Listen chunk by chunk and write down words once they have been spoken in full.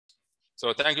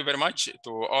So thank you very much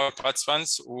to all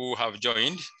participants who have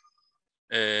joined.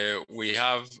 We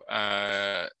have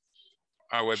our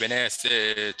webinar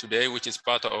today, which is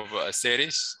part of a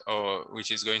series,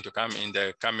 which is going to come in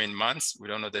the coming months. We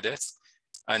don't know the dates.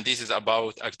 And this is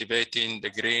about activating the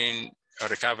Green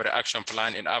Recovery Action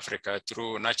Plan in Africa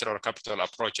through natural capital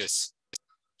approaches.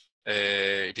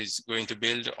 It is going to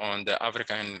build on the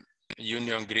African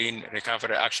Union Green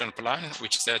Recovery Action Plan,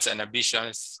 which sets an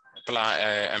ambitious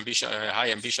plan,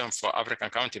 high ambition for African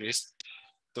countries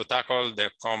to tackle the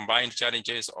combined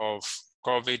challenges of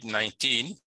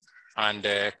COVID-19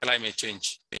 and climate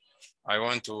change. I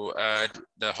want to add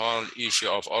the whole issue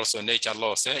of also nature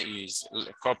loss is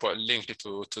linked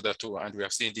to the two, and we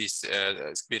have seen this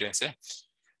experience.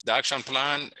 The action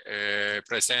plan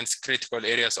presents critical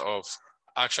areas of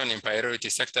action in priority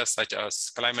sectors such as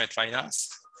climate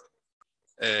finance,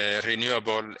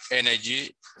 renewable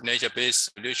energy,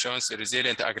 nature-based solutions,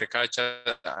 resilient agriculture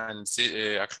and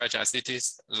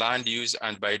cities, land use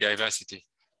and biodiversity.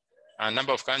 A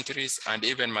number of countries and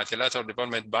even multilateral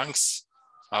development banks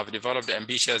have developed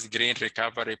ambitious green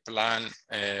recovery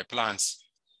plans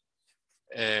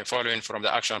following from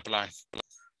the action plan.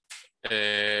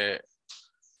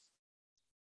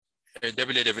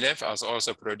 WWF has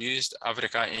also produced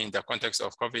Africa in the context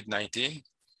of COVID-19,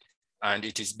 and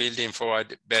it is building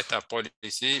forward better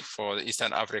policy for the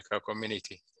Eastern Africa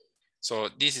community. So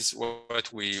this is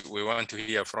what we want to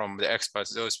hear from the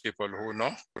experts, those people who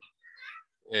know.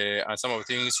 And some of the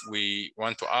things we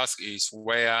want to ask is,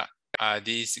 where are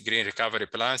these green recovery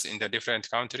plans in the different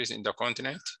countries in the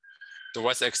continent? To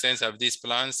what extent have these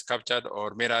plans captured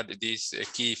or mirrored these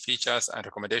key features and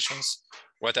recommendations?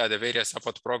 What are the various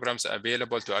support programs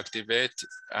available to activate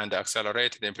and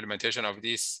accelerate the implementation of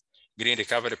these green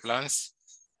recovery plans?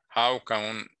 How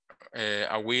can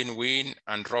a win-win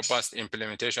and robust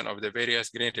implementation of the various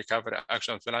green recovery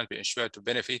action plans be ensured to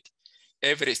benefit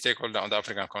every stakeholder on the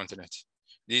African continent?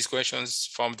 These questions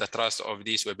form the thrust of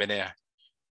this webinar.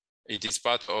 It is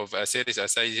part of a series,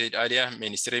 as I said earlier,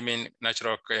 mainstreaming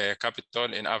natural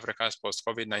capital in Africa's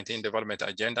post-COVID-19 development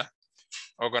agenda,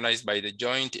 organized by the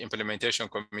Joint Implementation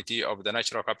Committee of the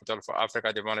Natural Capital for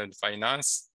Africa Development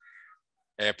Finance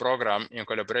program in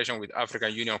collaboration with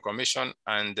African Union Commission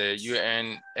and the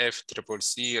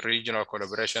UNFCCC Regional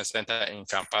Collaboration Centre in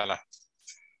Kampala.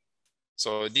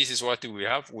 So this is what we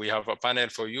have. We have a panel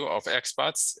for you of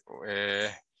experts,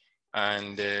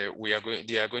 and they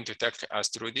are going to take us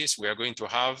through this. We are going to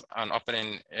have an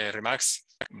opening remarks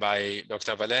by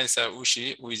Dr. Valensa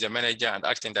Ushi, who is the Manager and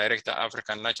Acting Director,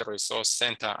 African Natural Resource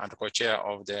Center and co-chair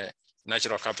of the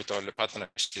Natural Capital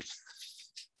Partnership.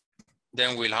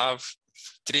 Then we'll have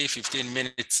 3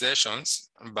 15-minute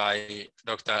sessions by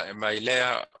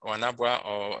Leah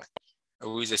Wanabwa,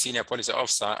 who is a Senior Policy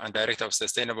Officer and Director of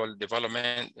Sustainable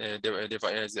Development,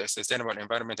 Sustainable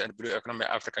Environment and Blue Economy,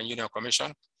 African Union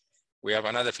Commission. We have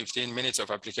another 15 minutes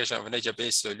of application of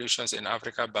nature-based solutions in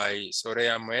Africa by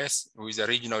Soraya Moes, who is a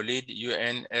regional lead,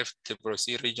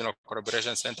 UNFCCC Regional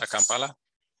Collaboration Centre, Kampala.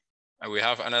 And we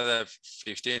have another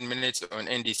 15 minutes on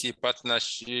NDC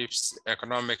partnerships,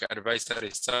 economic advisory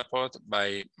support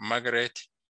by Margaret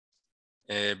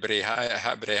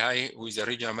Brehai, who is the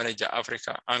Regional Manager,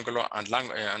 Africa, Anglo and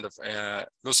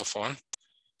Lusophone,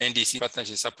 NDC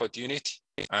Partnership Support Unit.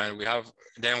 And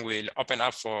then we'll open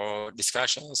up for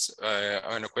discussions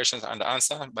on the questions and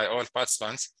answer by all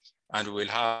participants. And we'll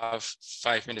have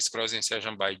 5 minutes closing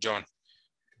session by John.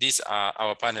 These are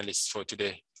our panelists for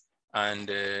today. And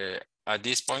at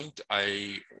this point,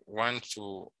 I want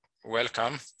to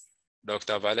welcome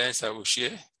Dr. Valensa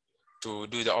Ushi to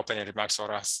do the opening remarks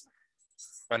for us.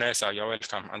 Vanessa, you're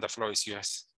welcome, and the floor is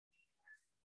yours.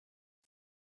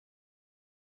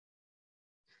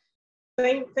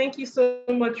 Thank you so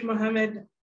much, Mohammed,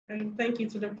 and thank you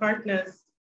to the partners.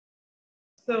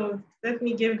 So let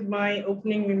me give my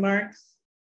opening remarks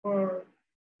for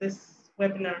this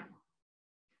webinar.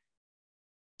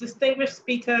 Distinguished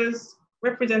speakers,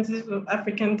 representatives of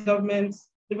African governments,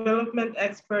 development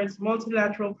experts,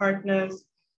 multilateral partners,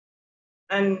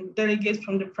 and delegates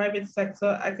from the private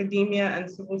sector, academia, and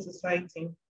civil society,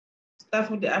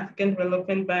 staff of the African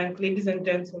Development Bank, ladies and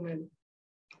gentlemen.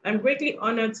 I'm greatly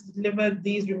honored to deliver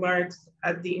these remarks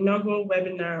at the inaugural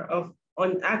webinar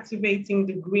on activating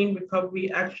the Green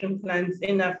Recovery Action Plans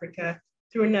in Africa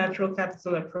through natural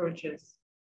capital approaches.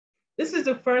 This is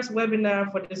the first webinar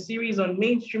for the series on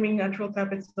mainstreaming natural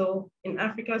capital in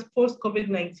Africa's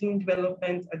post-COVID-19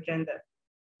 development agenda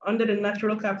under the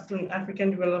Natural Capital and African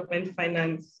Development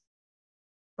Finance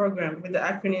program with the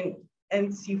acronym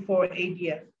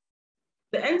NC4ADF.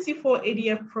 The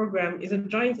NC4ADF program is a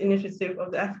joint initiative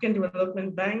of the African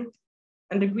Development Bank,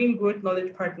 and the Green Growth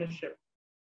Knowledge Partnership.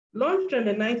 Launched on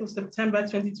the 9th of September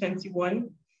 2021,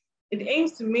 it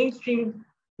aims to mainstream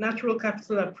natural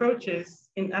capital approaches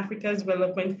in Africa's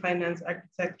development finance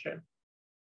architecture.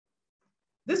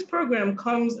 This program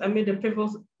comes amid a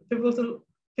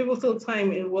pivotal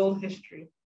time in world history,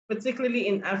 particularly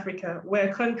in Africa,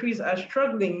 where countries are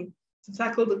struggling to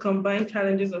tackle the combined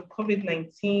challenges of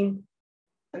COVID-19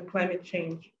 and climate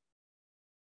change.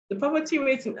 The poverty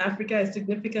rate in Africa is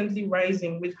significantly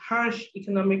rising with harsh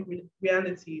economic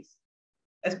realities,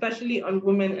 especially on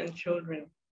women and children.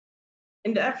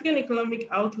 In the African Economic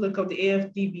Outlook of the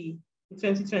AFDB in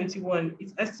 2021,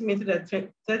 it's estimated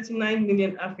that 39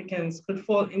 million Africans could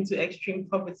fall into extreme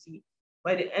poverty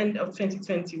by the end of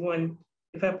 2021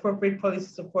 if appropriate policy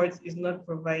support is not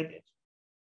provided.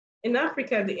 In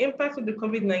Africa, the impacts of the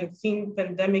COVID-19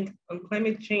 pandemic on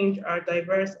climate change are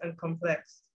diverse and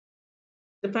complex.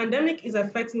 The pandemic is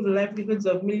affecting the livelihoods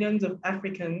of millions of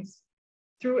Africans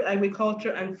through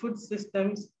agriculture and food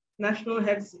systems, national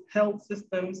health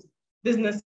systems,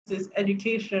 businesses,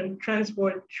 education,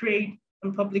 transport, trade,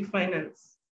 and public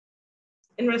finance.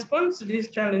 In response to these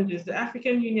challenges, the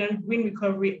African Union Green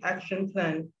Recovery Action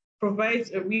Plan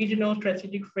provides a regional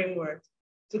strategic framework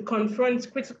to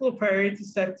confront critical priority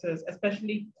sectors,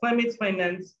 especially climate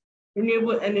finance,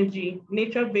 renewable energy,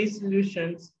 nature-based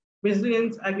solutions,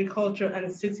 resilient agriculture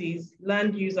and cities,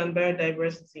 land use, and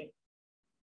biodiversity.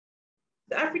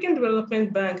 The African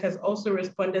Development Bank has also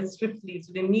responded swiftly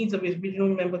to the needs of its regional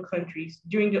member countries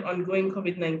during the ongoing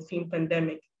COVID-19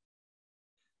 pandemic.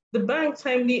 The bank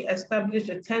timely established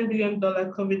a $10 billion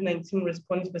COVID-19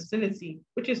 response facility,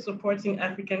 which is supporting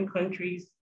African countries,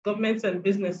 governments, and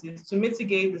businesses to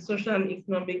mitigate the social and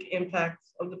economic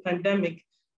impacts of the pandemic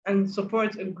and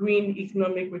support a green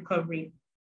economic recovery.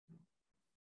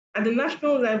 At the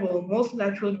national level,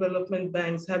 multilateral development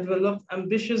banks have developed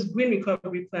ambitious green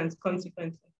recovery plans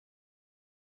consequently.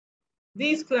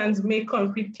 These plans make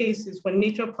concrete cases for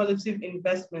nature-positive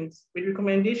investments with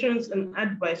recommendations and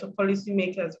advice for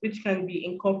policymakers which can be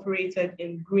incorporated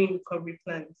in green recovery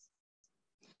plans.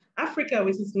 Africa,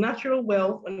 with its natural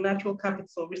wealth and natural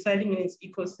capital residing in its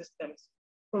ecosystems,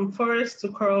 from forests to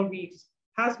coral reefs,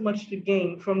 has much to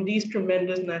gain from these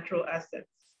tremendous natural assets.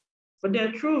 But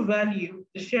their true value,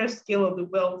 the sheer scale of the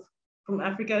wealth from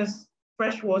Africa's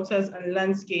fresh waters and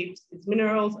landscapes, its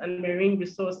minerals and marine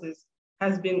resources,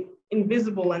 has been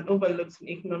invisible and overlooked in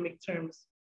economic terms.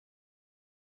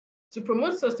 To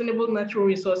promote sustainable natural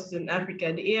resources in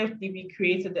Africa, the AFDB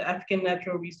created the African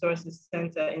Natural Resources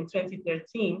Centre in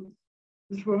 2013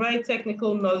 to provide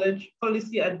technical knowledge,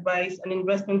 policy advice, and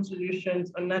investment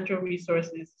solutions on natural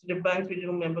resources to the bank's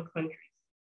regional member countries.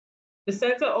 The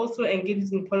center also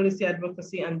engages in policy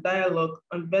advocacy and dialogue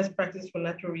on best practice for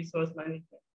natural resource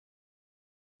management.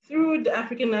 Through the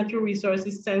African Natural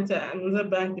Resources Center and other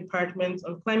bank departments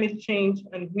on climate change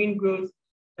and green growth,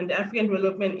 and the African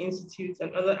Development Institute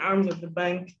and other arms of the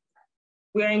bank,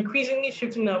 we are increasingly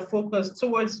shifting our focus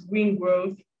towards green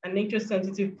growth and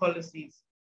nature-sensitive policies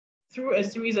through a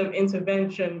series of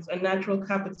interventions on natural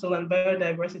capital and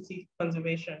biodiversity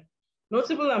conservation.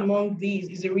 Notable among these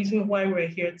is the reason why we're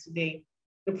here today,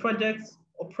 the project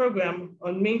or program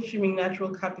on mainstreaming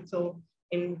natural capital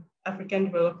in African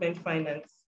development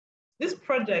finance. This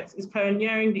project is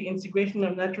pioneering the integration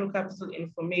of natural capital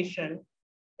information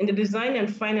in the design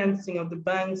and financing of the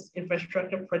bank's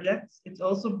infrastructure projects. It's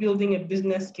also building a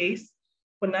business case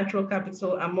for natural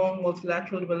capital among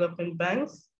multilateral development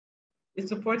banks. It's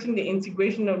supporting the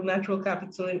integration of natural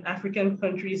capital in African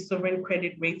countries' sovereign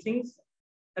credit ratings.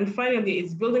 And finally,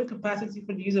 it's building capacity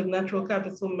for the use of natural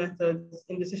capital methods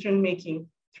in decision-making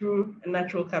through a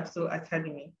natural capital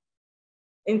academy.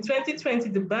 In 2020,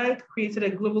 the bank created a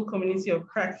global community of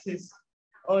practice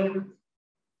on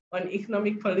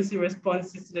economic policy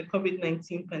responses to the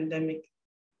COVID-19 pandemic.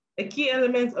 A key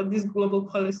element of this global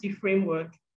policy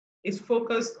framework is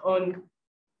focused on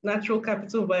natural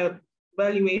capital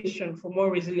valuation for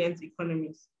more resilient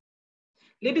economies.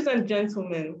 Ladies and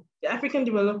gentlemen, the African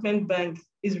Development Bank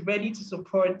is ready to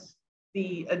support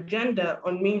the agenda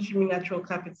on mainstreaming natural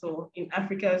capital in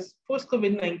Africa's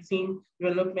post-COVID-19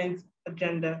 development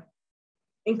agenda.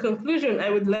 In conclusion, I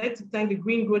would like to thank the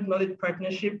Green Growth Knowledge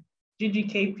Partnership,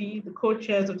 GGKP, the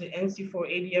co-chairs of the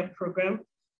NC4ADF program,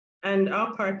 and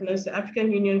our partners, the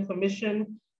African Union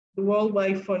Commission, the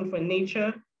Worldwide Fund for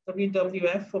Nature,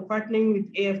 WWF, for partnering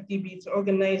with AFDB to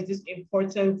organize this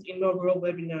important inaugural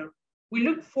webinar. We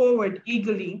look forward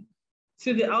eagerly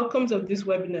to the outcomes of this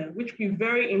webinar, which will be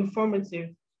very informative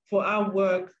for our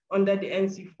work under the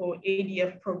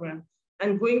NC4ADF program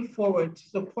and going forward to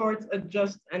support a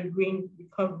just and green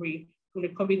recovery from the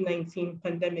COVID-19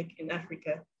 pandemic in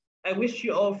Africa. I wish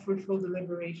you all fruitful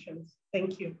deliberations.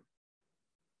 Thank you.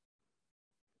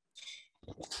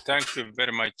 Thank you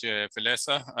very much,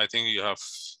 Felisa. I think you have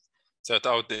set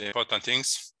out the important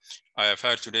things. I have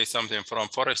heard today something from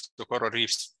forest to coral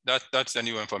reefs. That's a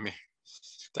new one for me.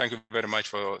 Thank you very much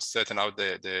for setting out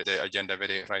the agenda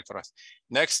very right for us.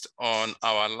 Next on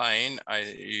our line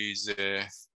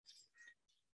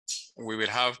we will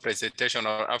have presentation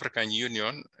of African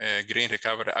Union Green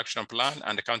Recovery Action Plan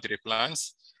and Country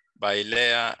Plans by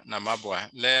Leah Namabwa.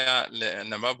 Leah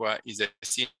Namabwa is a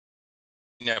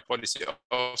Senior Policy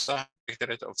Officer,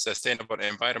 Directorate of Sustainable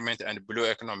Environment and Blue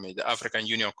Economy, the African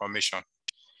Union Commission.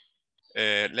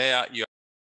 Leah, you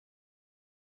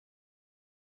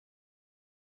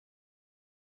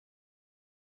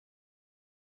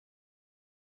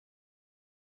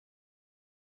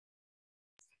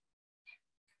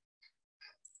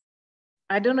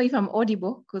I don't know if I'm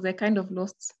audible because I kind of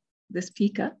lost the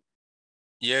speaker.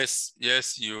 Yes,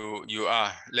 you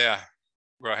are. Leah,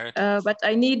 go ahead. But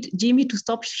I need Jimmy to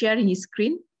stop sharing his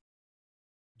screen.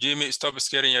 Jimmy, stop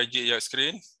sharing your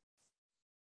screen.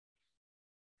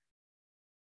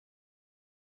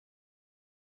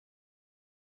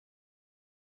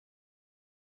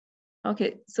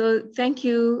 Okay, so thank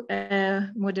you,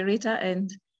 moderator, and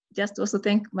just also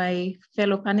thank my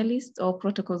fellow panelists, all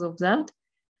protocols observed.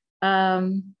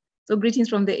 So greetings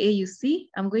from the AUC.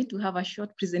 I'm going to have a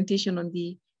short presentation on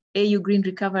the AU Green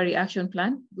Recovery Action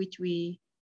Plan, which we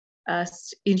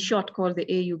in short call the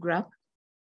AU GRAP.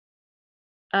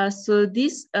 So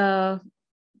this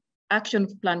action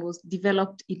plan was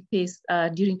developed in pace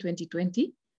during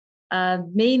 2020.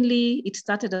 Mainly it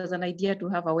started as an idea to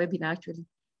have a webinar actually.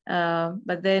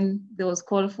 But then there was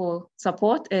call for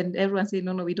support and everyone said,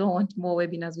 no, we don't want more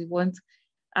webinars. We want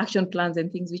action plans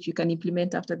and things which you can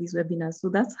implement after these webinars. So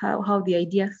that's how the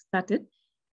idea started.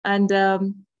 And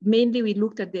mainly we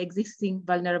looked at the existing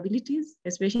vulnerabilities,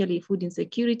 especially food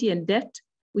insecurity and debt,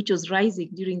 which was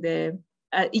rising during the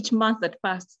each month that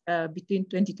passed between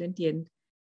 2020 and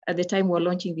at the time we were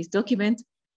launching this document.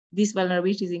 These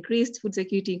vulnerabilities increased, food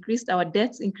security increased, our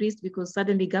debts increased because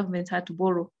suddenly governments had to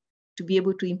borrow to be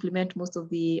able to implement most of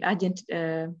the urgent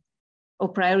or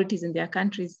priorities in their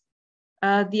countries.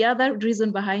 The other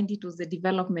reason behind it was the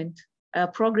development,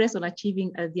 progress on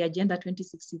achieving the Agenda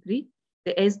 2063,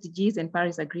 the SDGs and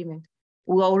Paris Agreement.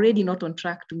 We were already not on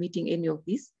track to meeting any of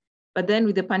this, but then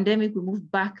with the pandemic, we moved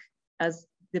back as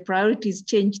the priorities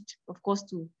changed, of course,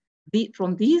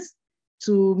 from these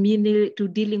to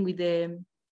dealing with the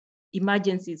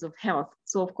emergencies of health.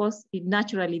 So of course,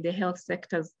 naturally the health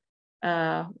sectors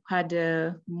had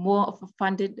more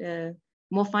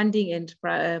funding and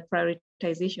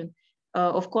prioritization.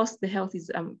 Of course, the health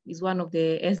is one of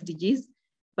the SDGs,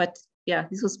 but yeah,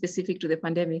 this was specific to the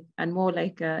pandemic and more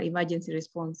like emergency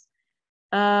response.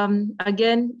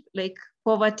 Again, like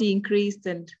poverty increased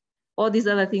and all these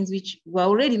other things which were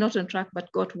already not on track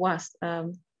but got worse.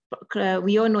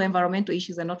 We all know environmental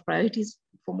issues are not priorities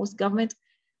for most governments.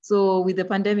 So with the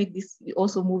pandemic, this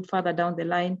also moved further down the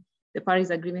line, the Paris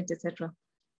Agreement, etc.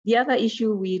 The other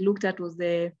issue we looked at was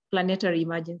the planetary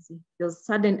emergency. There was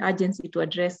sudden urgency to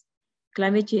address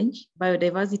climate change,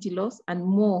 biodiversity loss, and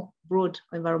more broad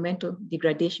environmental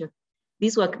degradation.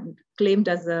 These were claimed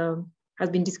as, has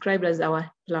been described as our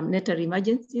planetary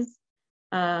emergencies.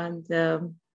 And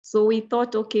so we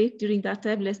thought, okay, during that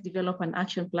time, let's develop an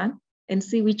action plan and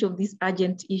see which of these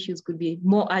urgent issues could be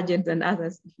more urgent than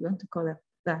others, if you want to call it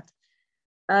that.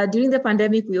 During the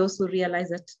pandemic, we also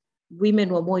realized that women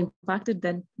were more impacted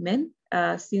than men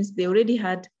since they already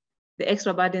had the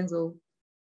extra burdens of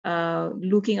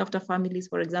looking after families,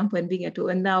 for example, and being at home.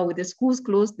 And now with the schools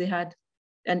closed, they had,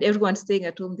 and everyone staying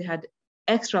at home, they had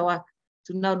extra work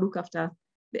to now look after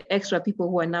the extra people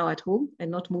who are now at home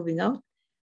and not moving out.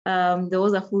 There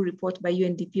was a full report by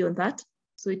UNDP on that.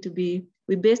 So we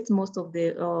based most of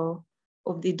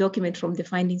the document from the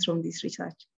findings from this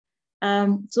research.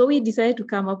 So we decided to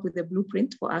come up with a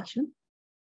blueprint for action.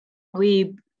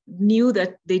 We knew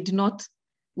that we did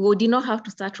not have to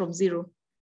start from zero.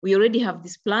 We already have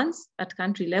these plans at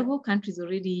country level. Countries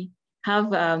already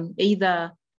have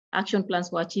either action plans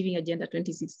for achieving Agenda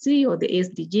 2063 or the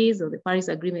SDGs or the Paris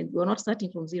Agreement. We're not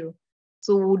starting from zero.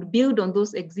 So we would build on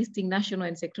those existing national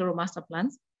and sectoral master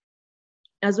plans,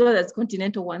 as well as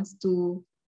continental ones to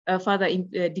further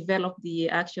develop the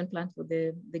action plan for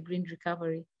the green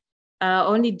recovery.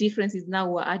 Only difference is now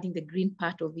we're adding the green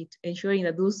part of it, ensuring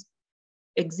that those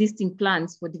existing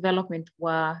plans for development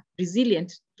were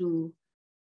resilient to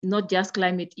not just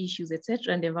climate issues,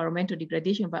 etc., and environmental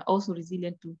degradation, but also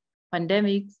resilient to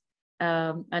pandemics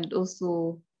and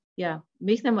also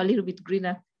make them a little bit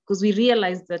greener, because we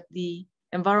realize that the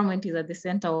environment is at the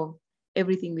center of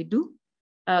everything we do.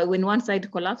 When one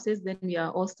side collapses, then we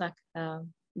are all stuck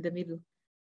in the middle.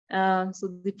 So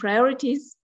the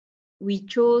priorities, we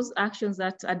chose actions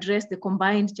that address the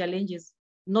combined challenges,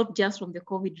 not just from the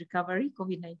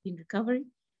COVID-19 recovery,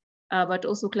 but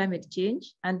also climate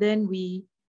change. And then we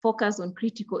focus on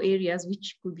critical areas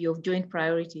which could be of joint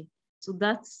priority. So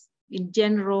that's in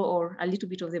general, or a little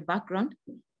bit of the background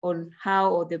on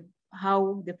how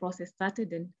the process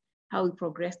started and how we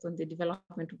progressed on the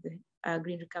development of the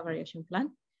Green Recovery Action Plan.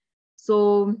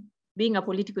 So being a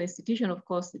political institution, of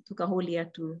course, it took a whole year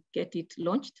to get it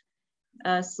launched.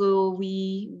 So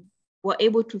we were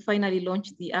able to finally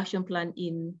launch the action plan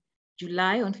in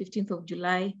July, on 15th of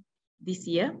July this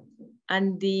year.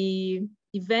 And the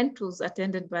event was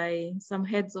attended by some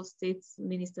heads of states,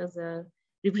 ministers,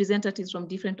 representatives from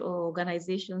different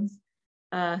organizations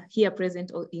here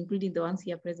present, including the ones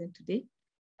here present today.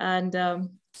 And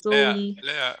so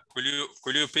Leah, could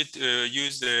you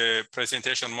use the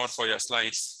presentation mode for your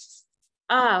slides?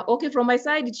 Okay, from my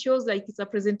side, it shows like it's a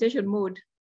presentation mode.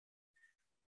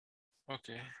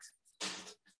 Okay.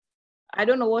 I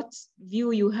don't know what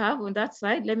view you have on that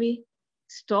side. Let me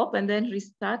stop and then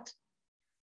restart.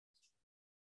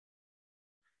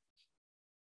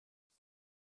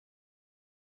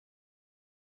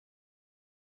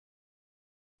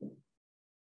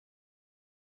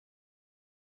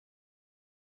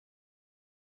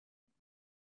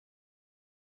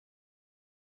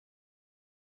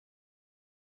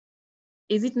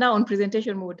 Is it now on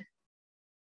presentation mode?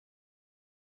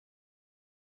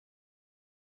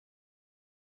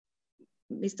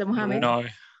 Mr. Mohammed? No.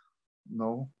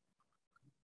 No.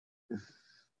 It's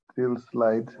still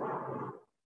slide.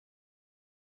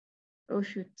 Oh,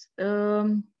 shoot.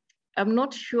 I'm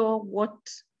not sure what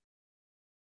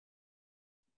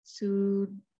to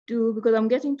do because I'm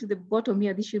getting to the bottom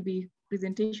here. This should be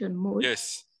presentation mode.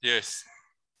 Yes, yes.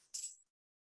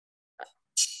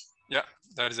 Yeah,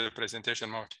 that is a presentation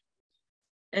mode.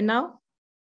 And now?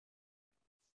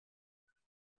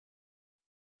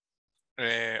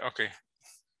 Okay.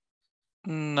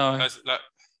 No.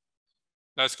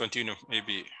 Let's continue.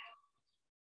 Maybe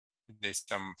there's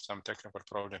some technical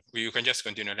problem. You can just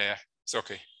continue there. It's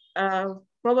okay.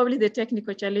 Probably the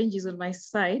technical challenge is on my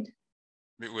side.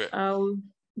 I'll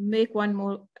make one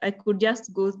more. I could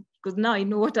just go because now I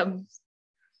know what I'm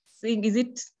seeing. Is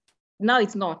it now?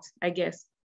 It's not, I guess.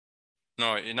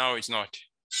 No, now it's not.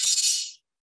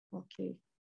 Okay.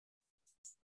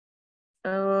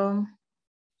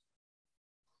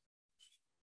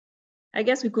 I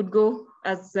guess we could go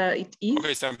as it is.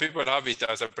 Okay, some people have it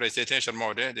as a presentation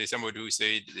mode. There's somebody who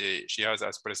said she has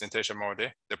as presentation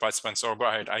mode, the participants. So go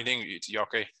ahead. I think it's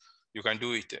okay. You can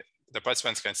do it. The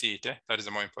participants can see it. That is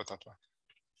the more important one.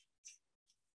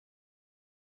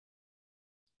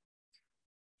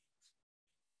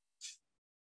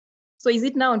 So is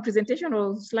it now on presentation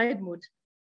or slide mode?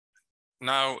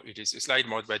 Now it is slide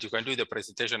mode, but you can do the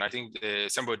presentation. I think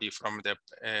somebody from the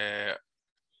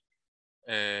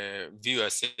viewer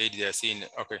said they're seeing.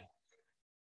 Okay.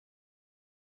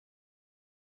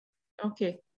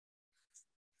 Okay.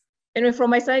 Anyway, from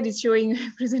my side, it's showing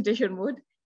presentation mode.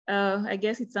 I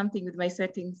guess it's something with my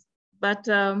settings. But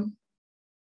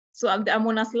so I'm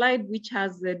on a slide which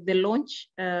has the launch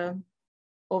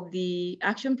of the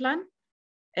action plan.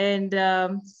 And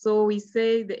so we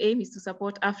say the aim is to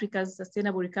support Africa's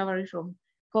sustainable recovery from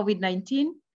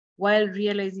COVID-19 while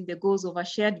realizing the goals of a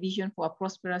shared vision for a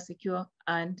prosperous, secure,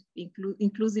 and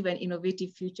inclusive and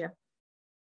innovative future.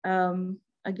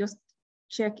 I just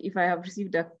check if I have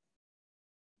received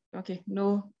okay,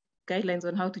 no guidelines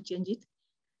on how to change it.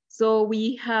 So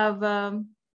we have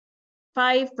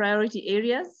 5 priority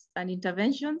areas and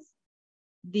interventions.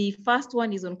 The first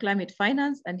one is on climate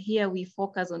finance, and here we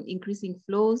focus on increasing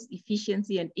flows,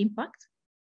 efficiency, and impact.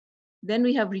 Then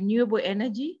we have renewable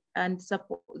energy, and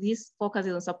this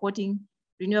focuses on supporting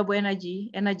renewable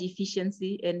energy, energy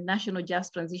efficiency, and national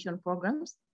just transition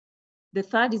programs. The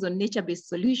third is on nature-based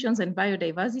solutions and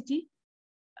biodiversity.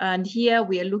 And here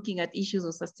we are looking at issues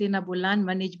of sustainable land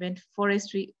management,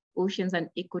 forestry, oceans, and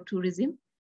ecotourism.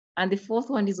 And the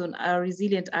fourth one is on our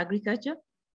resilient agriculture,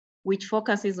 which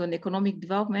focuses on economic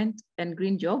development and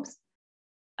green jobs.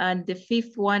 And the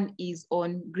fifth one is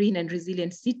on green and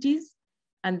resilient cities.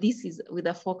 And this is with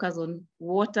a focus on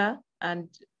water, and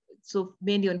so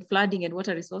mainly on flooding and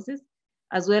water resources,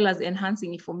 as well as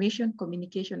enhancing information,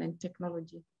 communication, and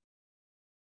technology.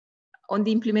 On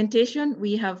the implementation,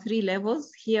 we have 3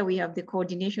 levels. Here we have the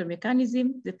coordination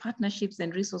mechanism, the partnerships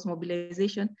and resource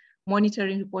mobilization,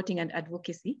 monitoring, reporting, and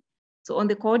advocacy. So on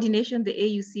the coordination, the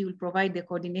AUC will provide the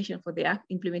coordination for the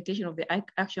implementation of the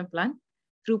action plan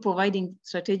through providing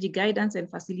strategic guidance and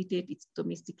facilitate its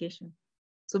domestication.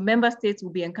 So member states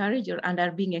will be encouraged and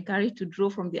are being encouraged to draw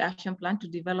from the action plan to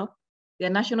develop their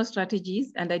national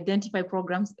strategies and identify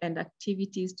programs and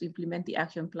activities to implement the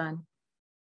action plan.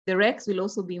 The RECs will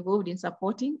also be involved in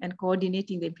supporting and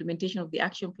coordinating the implementation of the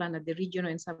action plan at the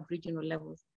regional and sub-regional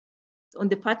levels. On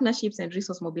the partnerships and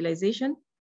resource mobilization,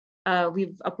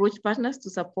 we've approached partners to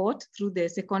support through the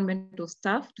secondment of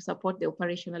staff to support the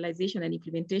operationalization and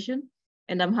implementation.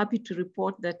 And I'm happy to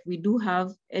report that we do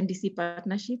have NDC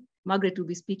partnership. Margaret will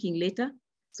be speaking later.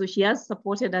 So she has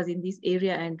supported us in this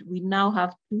area, and we now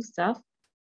have 2 staff,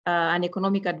 an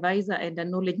economic advisor and a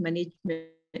knowledge management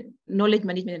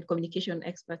and communication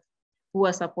expert who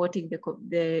are supporting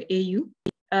the AU.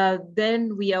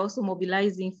 Then we are also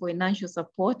mobilizing for financial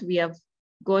support. We have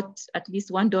got at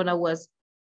least 1 donor who has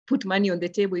put money on the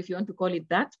table, if you want to call it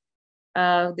that.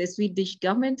 The Swedish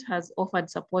government has offered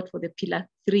support for the pillar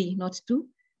 3, not 2,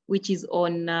 which is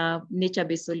on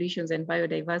nature-based solutions and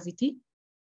biodiversity.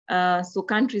 So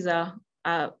countries are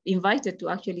invited to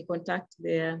actually contact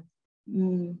the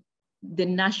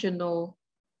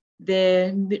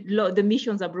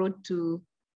missions abroad to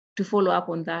follow up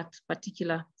on that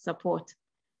particular support.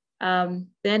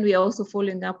 Then we are also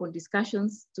following up on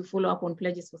discussions to follow up on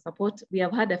pledges for support. We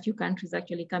have had a few countries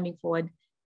actually coming forward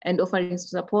and offering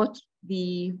support,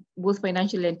 both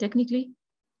financially and technically.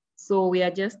 So we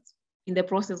are just in the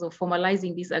process of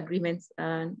formalizing these agreements,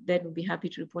 and then we'll be happy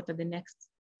to report at the next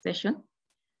session.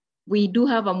 We do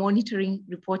have a monitoring,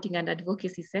 reporting, and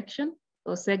advocacy section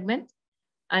or segment.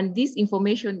 And this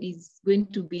information is going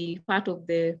to be part of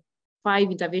the 5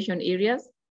 intervention areas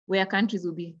where countries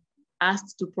will be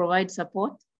asked to provide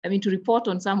support, to report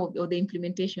on some of the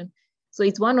implementation. So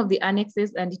it's one of the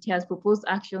annexes, and it has proposed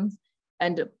actions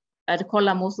and a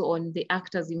column also on the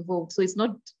actors involved. So it's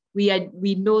not,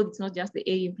 we know it's not just the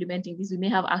AU implementing this, we may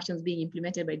have actions being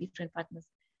implemented by different partners,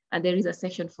 and there is a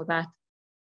section for that.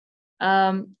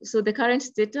 So the current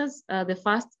status, the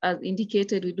first, as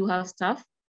indicated, we do have staff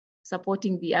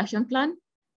supporting the action plan.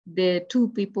 The 2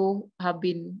 people have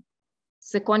been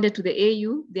seconded to the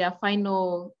AU. Their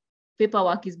final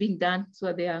paperwork is being done,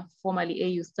 so they are formally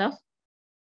AU staff.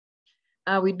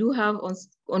 We do have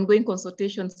ongoing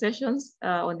consultation sessions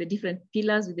on the different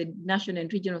pillars with the national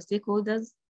and regional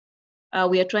stakeholders.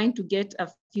 We are trying to get a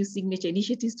few signature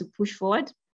initiatives to push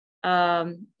forward.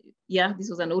 Yeah, this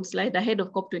was an old slide ahead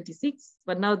of COP26,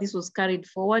 but now this was carried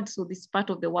forward. So this is part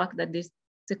of the work that the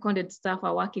seconded staff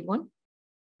are working on.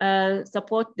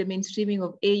 Support the mainstreaming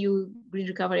of AU Green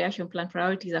Recovery Action Plan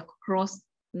priorities across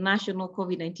national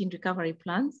COVID-19 recovery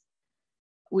plans.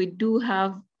 We do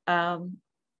have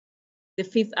the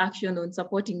 5th action on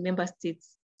supporting member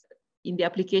states in the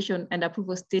application and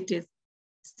approval stages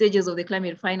of the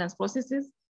climate finance processes.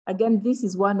 Again, this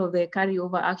is one of the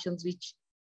carryover actions which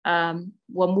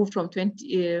were moved from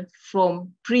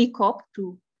pre-COP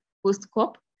to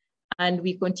post-COP, and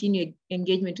we continue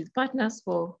engagement with partners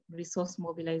for resource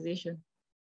mobilization.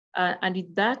 And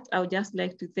with that, I would just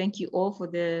like to thank you all for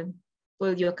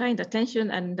your kind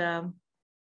attention, and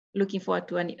looking forward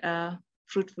to a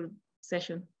fruitful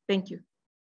session. Thank you.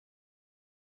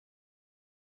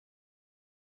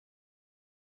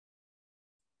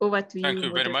 Over to you. Thank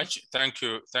you very much. Thank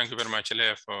you very much,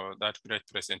 Leah, for that great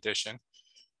presentation.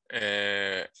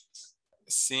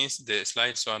 Since the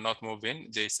slides are not moving,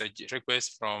 there's a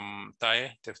request from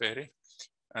Taye Teferi,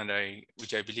 and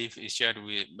which I believe is shared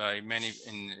by many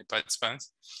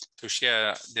participants, to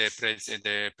share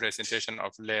the presentation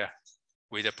of Leah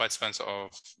with the participants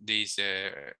of this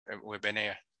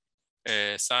webinar.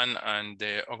 San and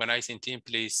the organizing team,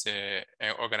 please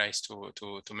organize to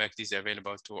make this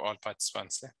available to all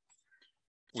participants.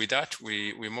 With that,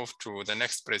 we move to the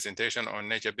next presentation on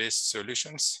nature-based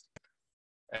solutions.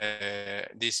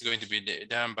 This is going to be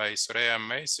done by Soraya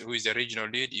Mais, who is the regional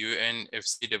lead,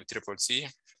 UNFCCC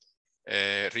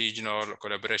Regional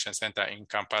Collaboration Centre in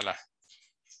Kampala.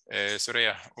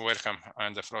 Soraya, welcome,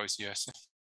 and the floor is yours.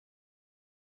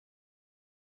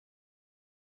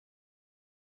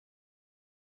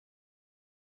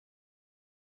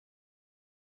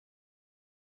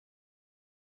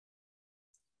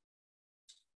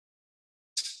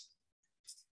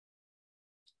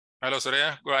 Hello,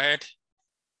 Soraya, go ahead.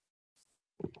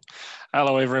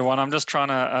 Hello, everyone. I'm just trying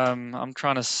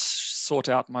to sort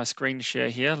out my screen share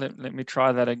here. Let me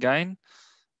try that again.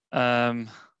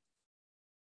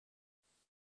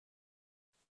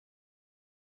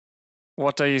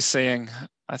 What are you seeing?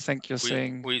 I think you're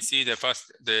seeing. We see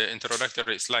the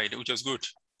introductory slide, which was good.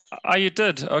 Oh, you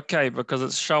did? Okay, because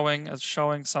it's showing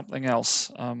something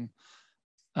else.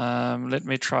 Let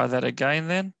me try that again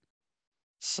then.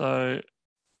 So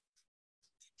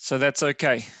that's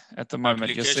okay at the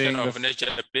moment. You're seeing the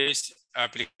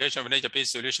application of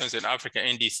nature-based solutions in Africa,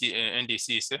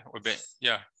 NDCs.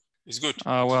 Yeah, it's good.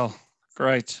 Oh, well,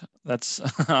 great. That's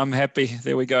I'm happy.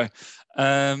 There we go.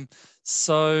 My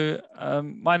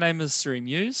name is Suri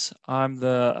Muse. I'm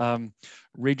the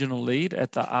regional lead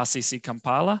at the RCC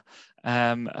Kampala,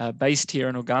 based here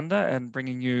in Uganda, and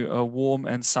bringing you a warm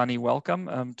and sunny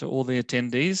welcome to all the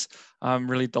attendees. I'm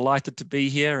really delighted to be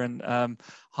here, and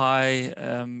hi,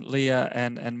 Leah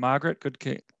and Margaret.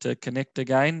 Good to connect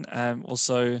again.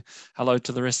 Also, hello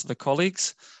to the rest of the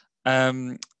colleagues.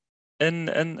 In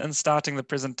starting the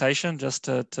presentation, just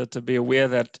to be aware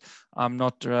that I'm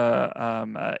not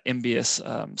a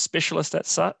MBS specialist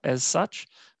as such,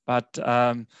 but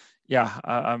yeah,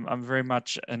 I'm very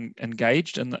much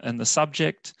engaged in the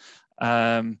subject.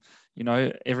 You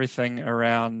know, everything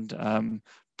around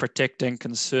protecting,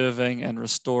 conserving, and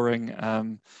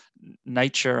restoring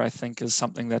nature, I think, is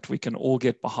something that we can all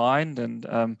get behind,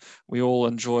 and we all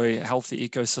enjoy healthy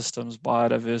ecosystems,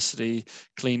 biodiversity,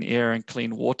 clean air, and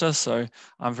clean water. So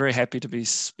I'm very happy to be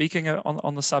speaking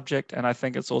on the subject, and I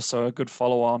think it's also a good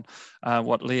follow-on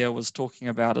what Leah was talking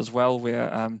about as well, where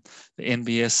the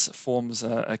NBS forms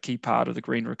a key part of the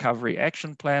Green Recovery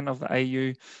Action Plan of the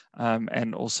AU,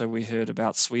 and also we heard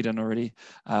about Sweden already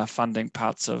funding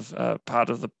part of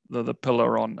the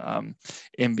pillar on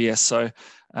NBS. So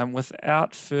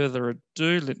without further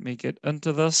ado, let me get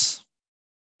into this.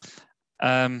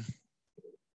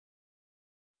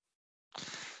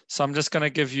 So I'm just going to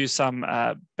give you some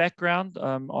background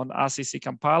on RCC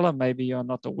Kampala. Maybe you're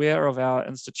not aware of our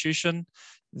institution.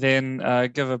 Then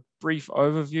give a brief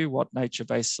overview what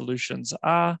nature-based solutions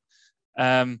are.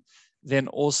 Then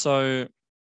also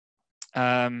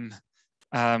give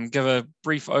a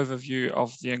brief overview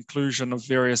of the inclusion of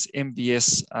various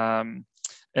MBS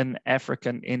in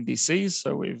African NDCs.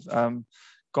 So we've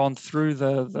gone through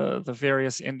the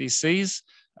various NDCs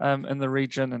in the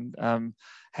region and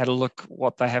had a look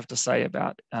what they have to say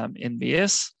about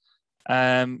NBS.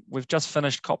 We've just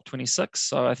finished COP26,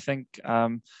 so I think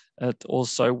it's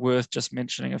also worth just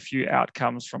mentioning a few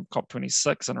outcomes from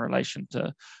COP26 in relation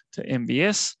to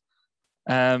NBS,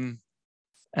 and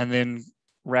then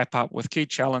wrap up with key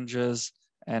challenges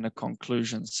and a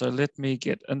conclusion. So let me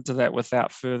get into that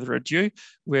without further ado.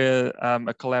 We're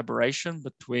a collaboration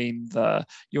between the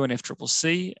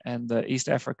UNFCCC and the East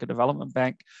Africa Development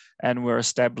Bank, and we're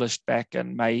established back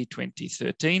in May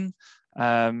 2013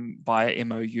 by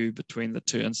MOU between the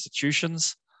two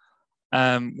institutions.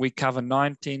 We cover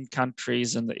 19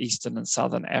 countries in the Eastern and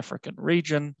Southern African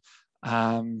region.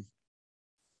 And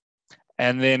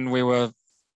then we were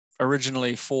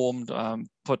originally formed,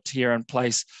 put here in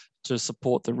place to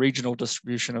support the regional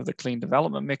distribution of the Clean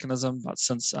Development Mechanism. But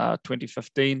since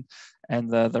 2015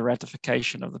 and the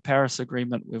ratification of the Paris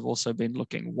Agreement, we've also been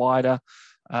looking wider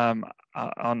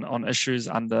on issues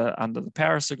under the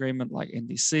Paris Agreement, like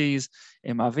NDCs,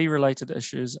 MRV-related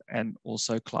issues, and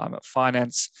also climate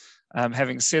finance.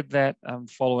 Having said that,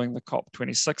 following the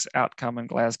COP26 outcome in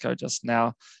Glasgow just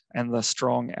now and the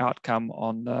strong outcome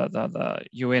on the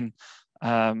UN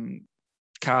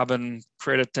carbon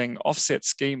crediting offset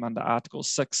scheme under Article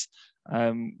 6,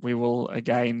 we will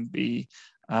again be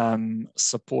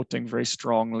supporting very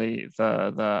strongly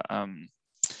the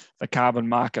carbon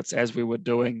markets, as we were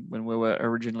doing when we were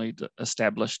originally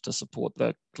established to support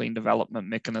the Clean Development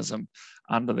Mechanism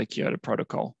under the Kyoto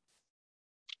Protocol.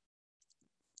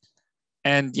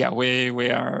 And yeah,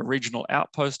 we are a regional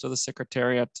outpost of the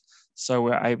Secretariat, so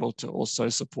we're able to also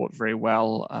support very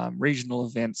well regional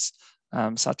events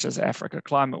such as Africa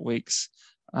Climate Weeks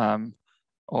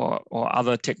or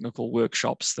other technical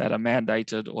workshops that are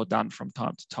mandated or done from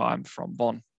time to time from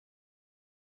Bonn.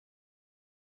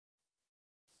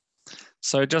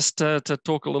 So just to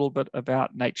talk a little bit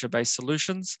about nature-based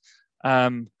solutions,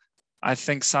 I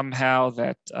think somehow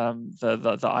that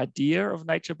the idea of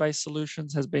nature-based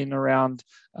solutions has been around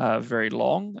very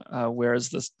long, whereas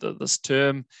this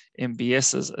term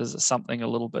MBS is something a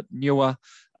little bit newer.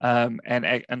 And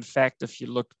in fact, if you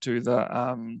look to the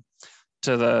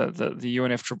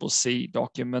UNFCCC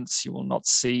documents, you will not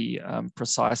see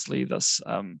precisely this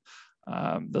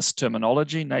this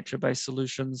terminology, nature-based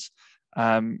solutions.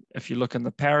 If you look in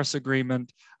the Paris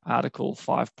Agreement, Article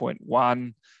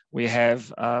 5.1, we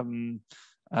have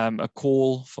a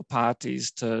call for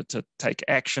parties to take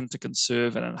action to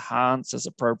conserve and enhance as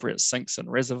appropriate sinks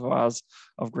and reservoirs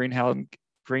of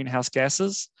greenhouse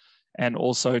gases. and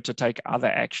also to take other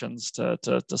actions to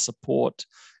support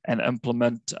and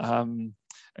implement,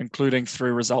 including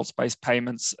through results-based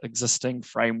payments, existing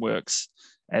frameworks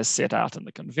as set out in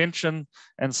the convention,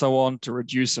 and so on, to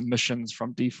reduce emissions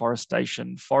from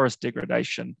deforestation, forest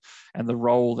degradation, and the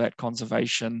role that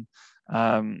conservation,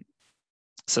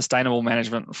 sustainable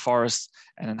management of forests,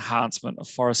 and enhancement of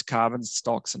forest carbon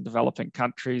stocks in developing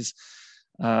countries,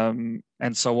 and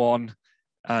so on,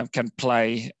 can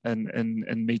play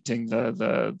in meeting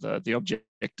the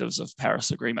objectives of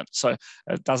Paris Agreement. So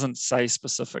it doesn't say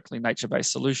specifically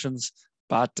nature-based solutions,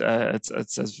 but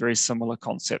it's a very similar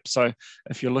concept. So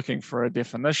if you're looking for a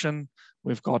definition,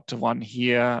 we've got one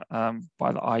here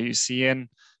by the IUCN,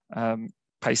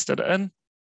 pasted in.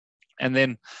 And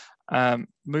then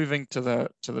moving to the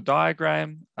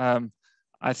diagram,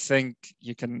 I think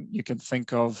you can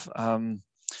think of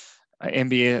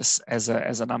MBS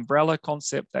as an umbrella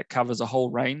concept that covers a whole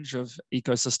range of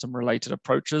ecosystem-related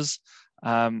approaches,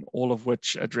 all of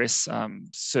which address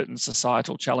certain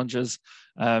societal challenges.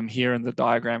 Here in the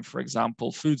diagram, for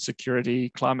example, food security,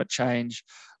 climate change,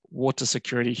 water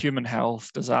security, human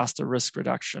health, disaster risk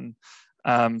reduction,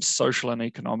 social and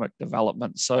economic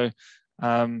development. So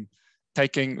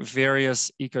taking various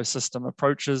ecosystem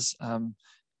approaches,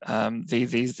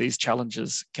 these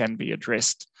challenges can be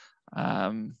addressed.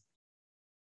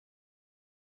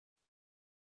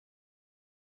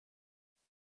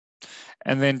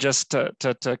 And then just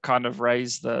to kind of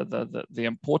raise the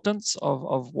importance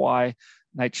of why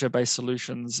nature-based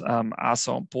solutions are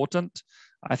so important,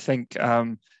 I think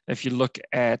if you look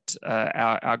at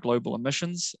our global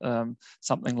emissions,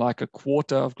 something like a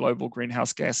quarter of global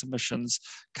greenhouse gas emissions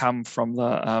come from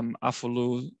the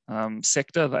Afulu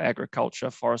sector, the agriculture,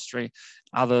 forestry,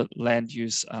 other land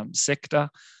use sector.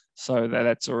 So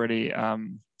that's already a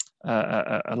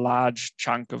large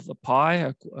chunk of the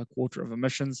pie, a quarter of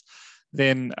emissions.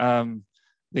 Then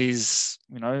these,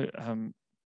 the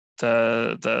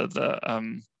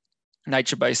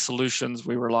nature-based solutions,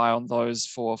 we rely on those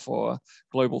for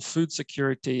global food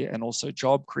security and also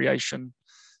job creation.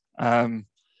 And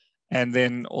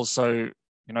then also,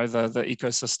 the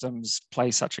ecosystems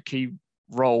play such a key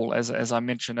role, as I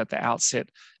mentioned at the outset,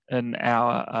 in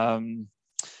our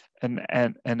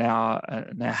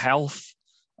health,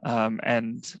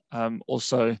 and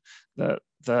also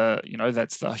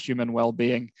that's the human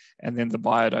well-being, and then the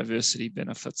biodiversity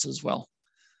benefits as well.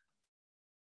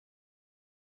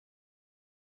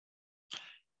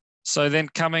 So then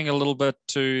coming a little bit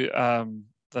to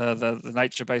the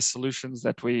nature-based solutions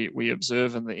that we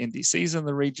observe in the NDCs in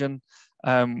the region,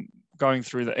 going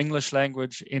through the English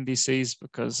language NDCs,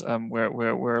 because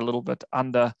we're a little bit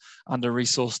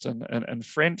under-resourced in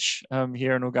French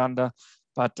here in Uganda,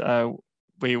 but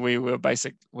we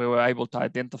were able to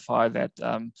identify that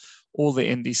all the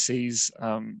NDCs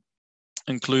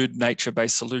include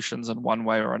nature-based solutions in one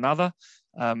way or another,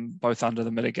 both under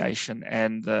the mitigation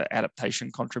and the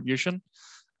adaptation contribution.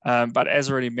 But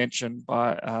as already mentioned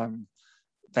by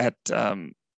that,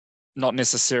 not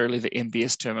necessarily the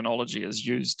MBS terminology is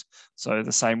used. So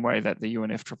the same way that the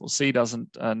UNFCCC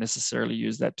doesn't necessarily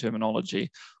use that terminology,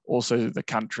 also the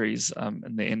countries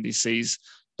in the NDCs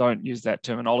don't use that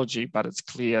terminology, but it's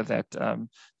clear that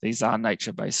these are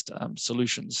nature-based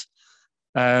solutions.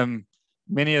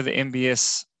 Many of the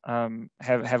MBS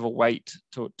have a weight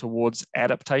towards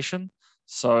adaptation.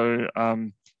 So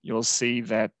you'll see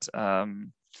that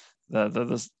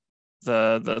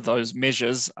those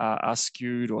measures are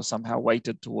skewed or somehow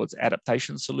weighted towards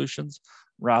adaptation solutions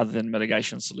rather than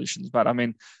mitigation solutions. But I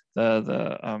mean,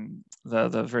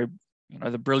 the very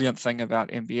the brilliant thing about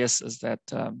MBS is that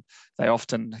they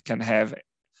often can have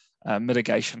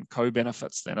mitigation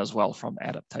co-benefits then as well from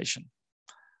adaptation.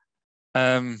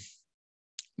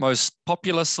 Most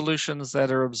popular solutions that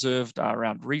are observed are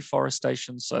around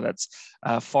reforestation. So that's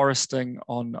foresting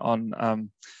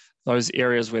on those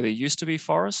areas where there used to be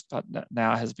forest, but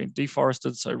now has been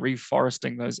deforested. So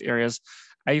reforesting those areas.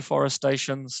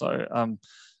 Afforestation, so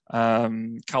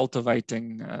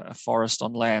cultivating a forest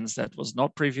on lands that was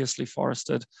not previously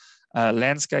forested.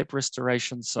 Landscape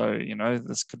restoration, so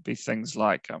this could be things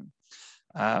like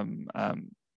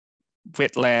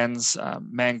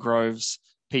wetlands, mangroves,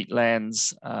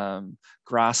 peatlands,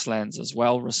 grasslands as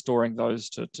well, restoring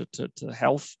those to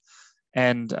health,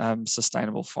 and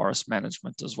sustainable forest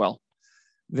management as well.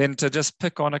 Then to just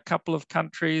pick on a couple of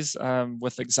countries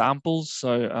with examples.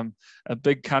 So a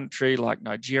big country like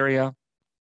Nigeria,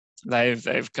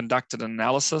 they've conducted an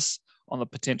analysis on the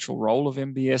potential role of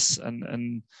MBS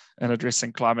in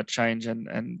addressing climate change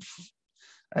and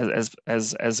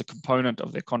as a component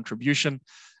of their contribution.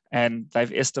 and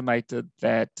they've estimated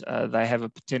that they have a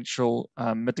potential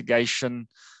mitigation,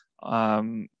 a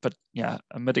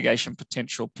mitigation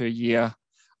potential per year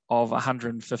of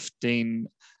 115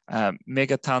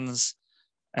 megatons,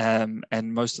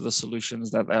 and most of the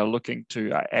solutions that they are looking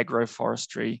to are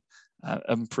agroforestry,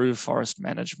 improve forest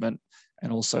management,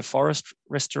 and also forest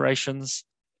restorations.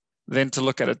 Then to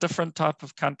look at a different type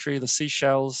of country, the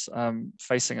Seychelles,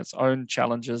 facing its own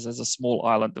challenges as a small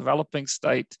island developing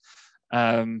state.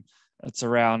 It's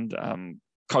around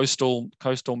coastal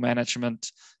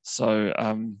management. So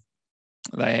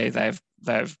they've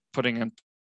putting in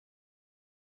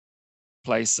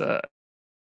place to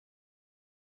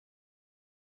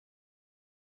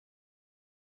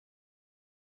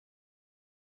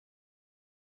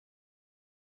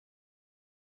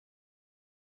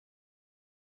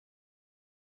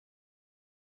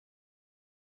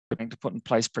put in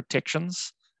place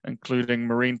protections, including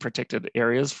marine protected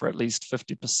areas for at least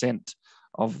 50%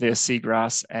 of their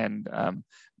seagrass and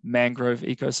mangrove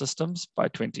ecosystems by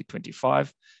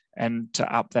 2025, and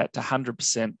to up that to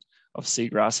 100% of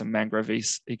seagrass and mangrove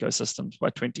ecosystems by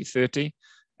 2030,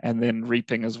 and then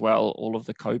reaping as well all of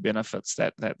the co-benefits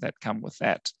that come with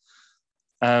that.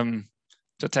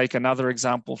 To take another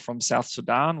example from South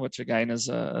Sudan, which again is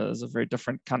a very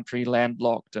different country,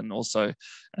 landlocked, and also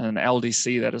an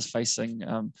LDC that is facing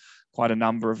quite a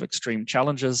number of extreme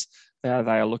challenges. They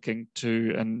are looking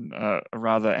to a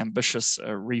rather ambitious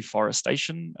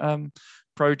reforestation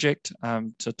project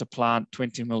to plant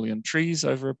 20 million trees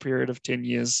over a period of 10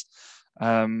 years.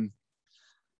 And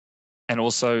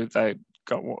also they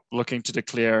looking to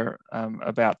declare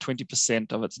about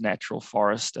 20% of its natural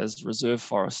forest as reserve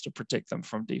forest to protect them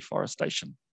from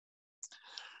deforestation.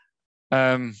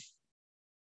 Then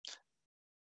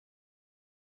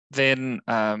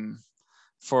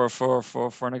for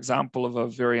an example of a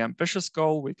very ambitious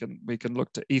goal, we can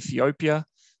look to Ethiopia.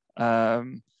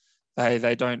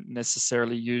 They don't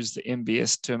necessarily use the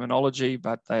MBS terminology,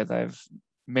 but they've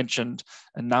mentioned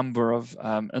a number of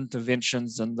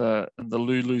interventions in the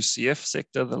LULUCF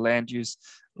sector, the land use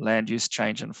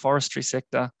change and forestry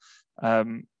sector,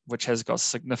 which has got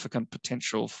significant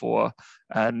potential for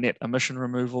net emission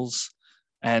removals.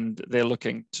 And they're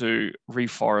looking to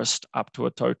reforest up to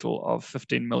a total of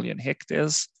 15 million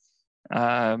hectares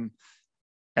as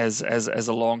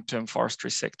a long-term forestry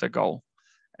sector goal.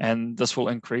 And this will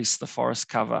increase the forest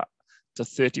cover to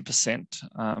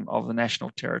 30% of the national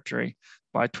territory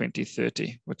by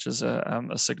 2030, which is a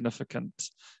significant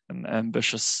and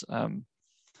ambitious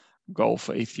goal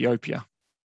for Ethiopia.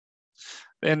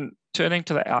 Then turning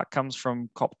to the outcomes from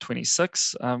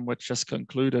COP26, which just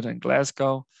concluded in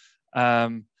Glasgow,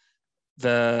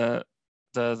 the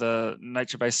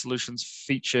nature-based solutions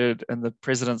featured in the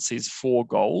presidency's 4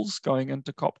 goals going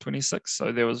into COP26.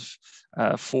 So there was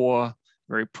 4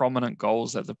 very prominent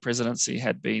goals that the presidency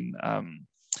had been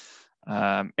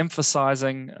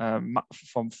emphasizing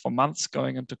for months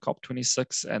going into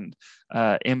COP26, and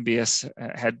MBS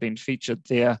had been featured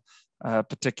there,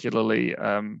 particularly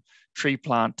tree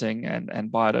planting and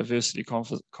biodiversity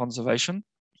conservation.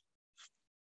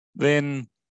 Then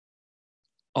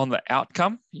on the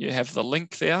outcome, you have the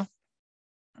link there,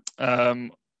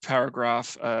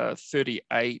 paragraph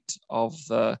 38 of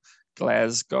the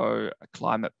Glasgow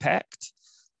Climate Pact.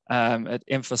 It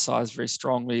emphasized very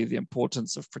strongly the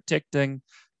importance of protecting,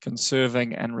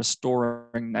 conserving, and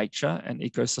restoring nature and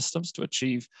ecosystems to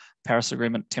achieve Paris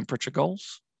Agreement temperature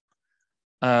goals.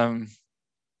 Then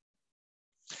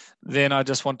I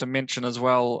just want to mention as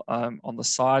well on the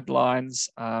sidelines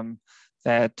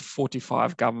that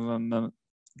 45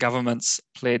 governments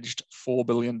pledged $4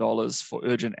 billion for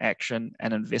urgent action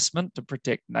and investment to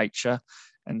protect nature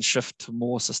and shift to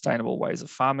more sustainable ways of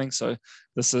farming. So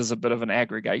this is a bit of an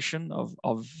aggregation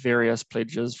of various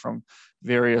pledges from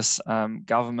various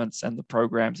governments and the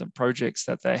programs and projects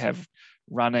that they have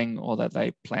running or that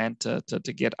they plan to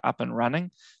get up and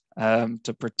running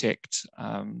to protect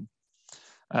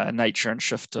nature and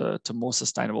shift to more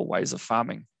sustainable ways of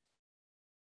farming.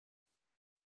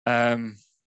 And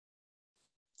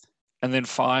then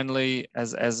finally,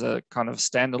 as a kind of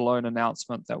standalone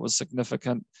announcement that was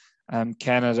significant,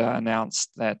 Canada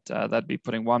announced that they'd be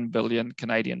putting 1 billion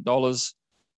Canadian dollars.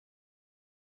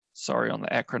 Sorry on the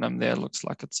acronym there, looks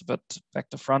like it's a bit back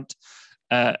to front,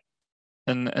 in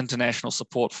international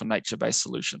support for nature-based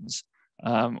solutions.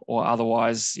 Or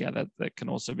otherwise, yeah, that can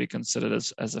also be considered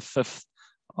as a fifth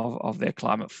of their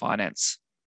climate finance.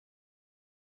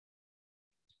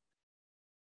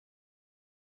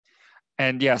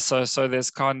 And yeah, so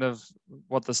there's kind of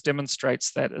what this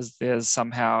demonstrates, that is there's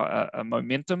somehow a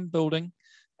momentum building,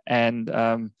 and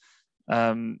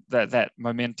that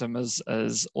momentum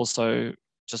is also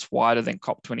just wider than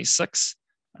COP26.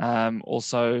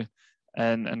 Also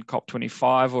in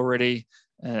COP25 already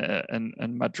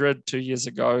in Madrid 2 years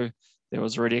ago, there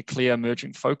was already a clear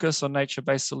emerging focus on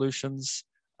nature-based solutions.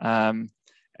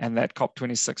 And that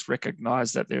COP26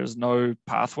 recognized that there is no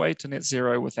pathway to net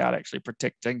zero without actually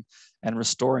protecting and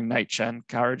restoring nature, and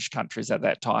encouraged countries at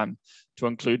that time to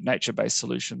include nature-based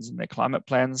solutions in their climate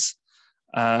plans,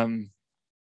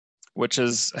 which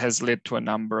has led to a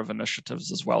number of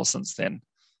initiatives as well since then.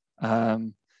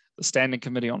 The Standing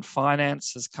Committee on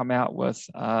Finance has come out with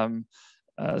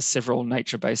several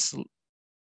nature-based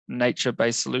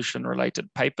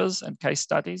solution-related papers and case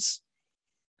studies.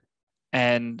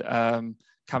 And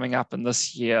coming up in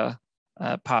this year,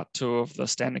 part 2 of the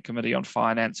Standing Committee on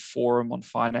Finance Forum on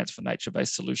Finance for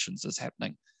Nature-Based Solutions is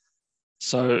happening.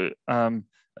 So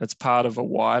it's part of a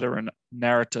wider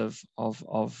narrative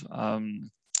of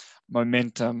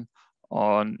momentum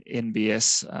on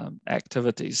NBS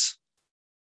activities.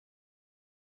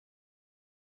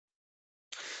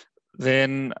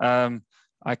 Then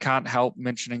I can't help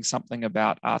mentioning something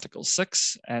about Article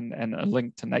 6 and a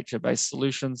link to nature-based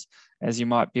solutions. As you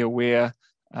might be aware,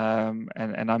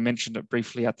 and I mentioned it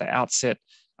briefly at the outset,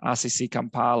 RCC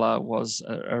Kampala was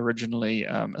originally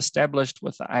established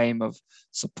with the aim of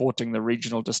supporting the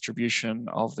regional distribution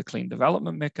of the clean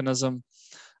development mechanism.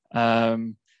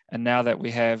 And now that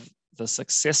we have the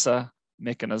successor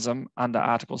mechanism under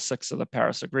Article 6 of the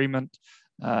Paris Agreement,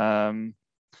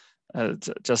 it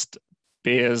just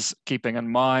bears keeping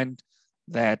in mind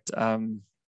that the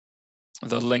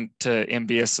link to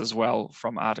MBS as well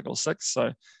from Article 6.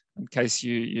 So in case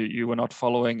you were not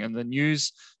following in the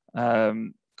news,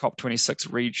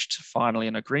 COP26 reached finally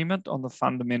an agreement on the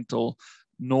fundamental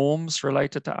norms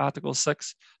related to Article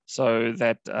 6. So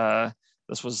that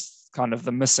this was kind of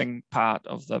the missing part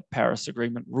of the Paris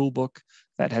Agreement rulebook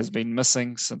that has been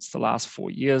missing since the last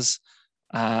 4 years.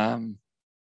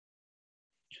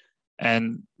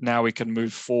 And now we can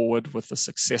move forward with the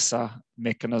successor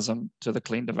mechanism to the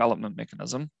clean development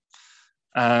mechanism.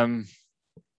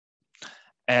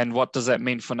 And what does that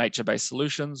mean for nature-based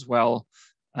solutions? Well,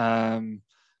 the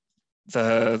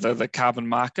carbon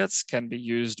markets can be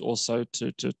used also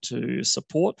to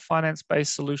support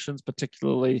finance-based solutions,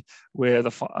 particularly where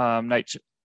the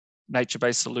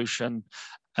nature-based solution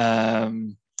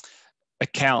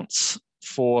accounts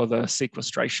for the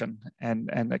sequestration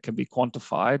and that can be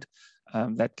quantified,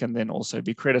 that can then also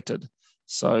be credited.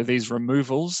 So these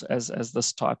removals, as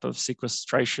this type of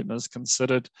sequestration is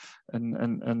considered in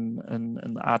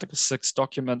the Article 6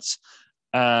 documents,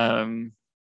 are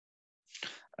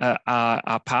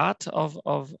part of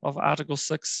Article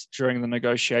 6. During the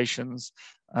negotiations,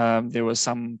 there were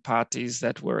some parties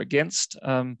that were against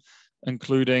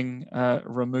including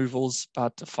removals,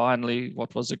 but finally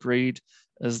what was agreed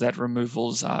is that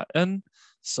removals are in.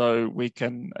 So we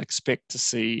can expect to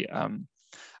see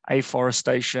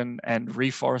afforestation and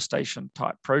reforestation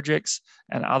type projects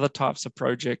and other types of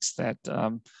projects that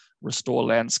restore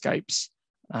landscapes.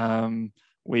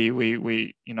 We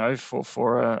you know,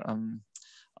 for a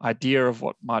idea of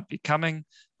what might be coming,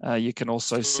 you can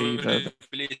also see the...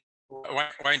 Please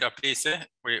wind up, please.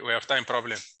 We have time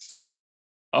problem.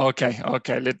 Okay.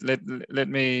 Let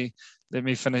me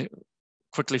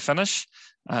quickly finish.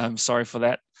 Sorry for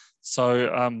that. So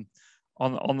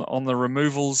on the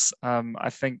removals, I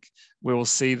think we will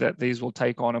see that these will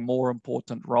take on a more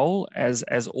important role as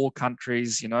all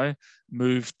countries, you know,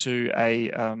 move to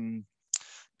a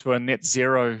net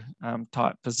zero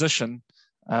type position.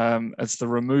 It's the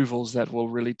removals that will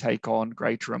really take on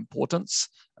greater importance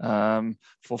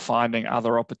for finding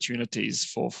other opportunities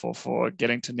for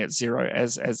getting to net zero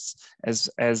as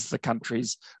the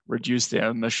countries reduce their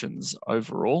emissions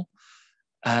overall.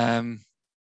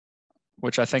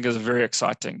 Which I think is a very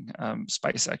exciting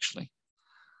space, actually.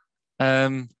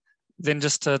 Then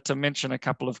just to mention a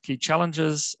couple of key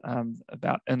challenges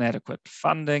about inadequate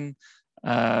funding.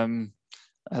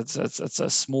 It's a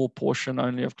small portion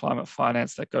only of climate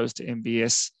finance that goes to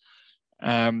MBS.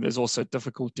 There's also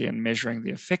difficulty in measuring the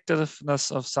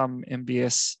effectiveness of some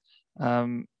MBS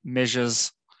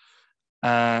measures.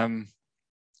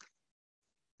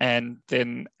 And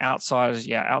then outside of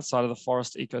the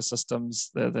forest ecosystems,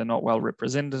 they're not well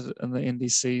represented in the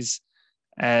NDCs.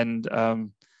 And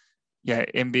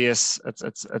MBS,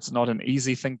 it's not an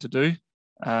easy thing to do,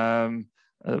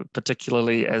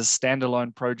 particularly as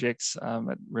standalone projects.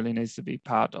 It really needs to be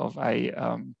part of a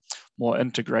more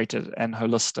integrated and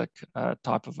holistic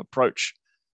type of approach.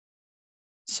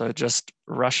 So just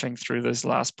rushing through these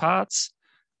last parts.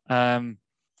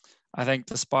 I think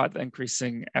despite the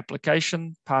increasing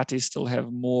application, parties still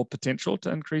have more potential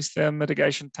to increase their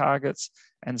mitigation targets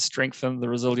and strengthen the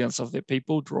resilience of their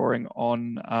people, drawing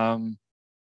on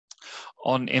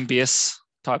MBS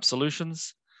type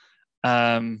solutions.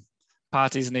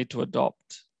 Parties need to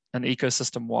adopt an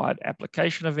ecosystem-wide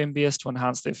application of MBS to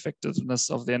enhance the effectiveness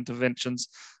of the interventions.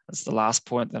 That's the last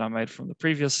point that I made from the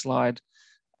previous slide.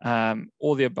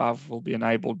 All the above will be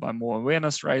enabled by more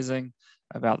awareness raising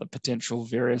about the potential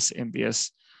various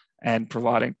MBS and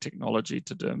providing technology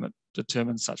to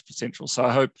determine such potential. So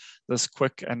I hope this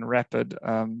quick and rapid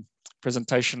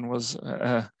presentation was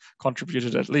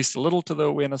contributed at least a little to the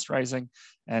awareness raising,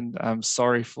 and I'm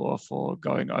sorry for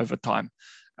going over time.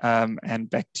 And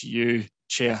back to you,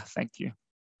 Chair. Thank you.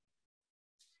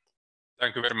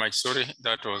 Thank you very much, Suri.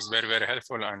 That was very, very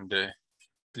helpful. And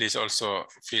please also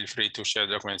feel free to share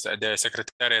documents. The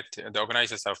Secretariat, the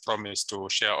organizers have promised to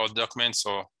share all documents.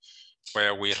 So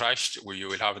where we rushed, you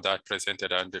will have that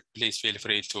presented. And please feel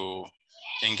free to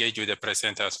engage with the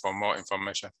presenters for more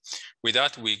information. With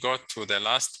that, we got to the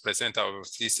last presenter of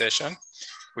this session,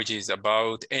 which is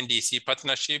about NDC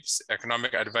partnerships,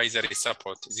 economic advisory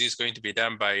support. This is going to be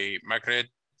done by Margaret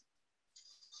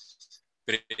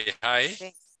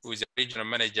Brihai, who is the Regional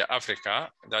Manager Africa,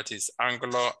 that is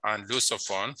Anglo and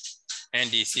Lusophone,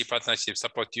 NDC Partnership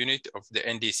Support Unit of the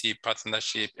NDC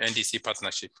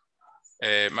Partnership.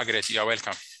 Margaret, you are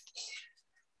welcome.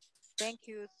 Thank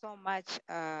you so much,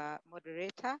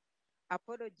 moderator.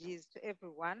 Apologies to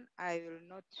everyone. I will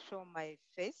not show my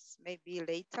face, maybe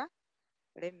later.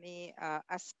 Let me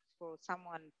ask for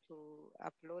someone to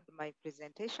upload my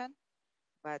presentation,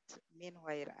 but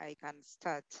meanwhile, I can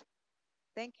start.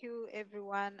 Thank you,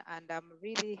 everyone, and I'm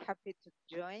really happy to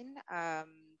join.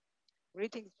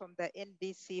 Greetings from the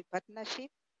NDC partnership.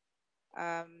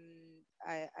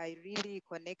 I really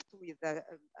connect with the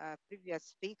previous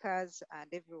speakers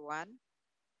and everyone.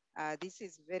 This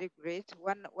is very great.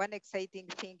 One exciting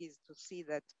thing is to see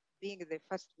that being the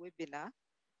first webinar,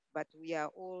 but we are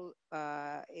all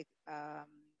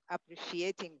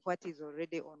appreciating what is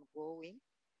already ongoing,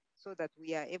 so that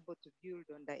we are able to build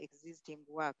on the existing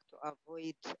work to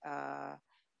avoid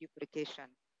duplication.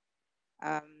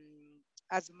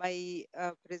 As my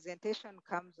presentation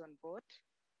comes on board,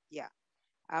 yeah,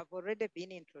 I've already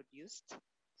been introduced,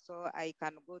 so I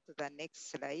can go to the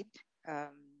next slide.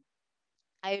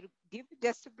 I'll give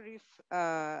just a brief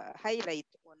highlight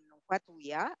on what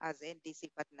we are as NDC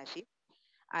partnership,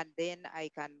 and then I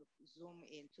can zoom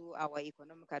into our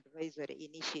economic advisory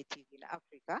initiative in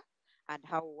Africa and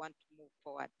how we want to move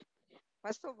forward.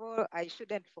 First of all, I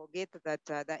shouldn't forget that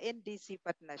the NDC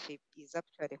partnership is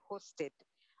actually hosted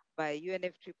by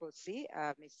UNFCCC,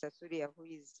 Mr. Surya,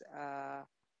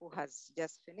 who has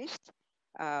just finished.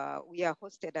 We are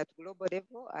hosted at global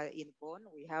level in Bonn.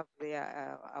 We have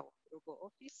there our global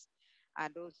office,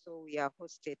 and also we are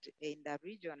hosted in the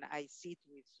region. I sit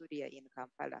with Surya in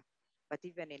Kampala, but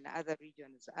even in other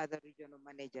regions, other regional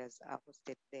managers are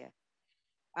hosted there.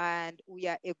 And we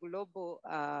are a global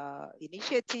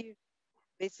initiative,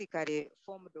 basically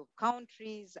formed of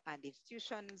countries and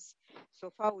institutions.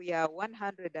 So far, we are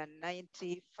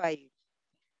 195,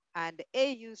 and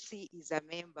AUC is a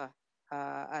member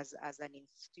as an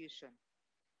institution.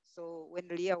 So when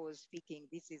Leah was speaking,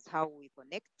 this is how we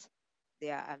connect.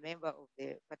 They are a member of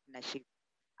the partnership.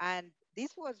 And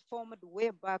this was formed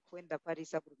way back when the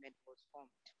Paris Agreement was formed.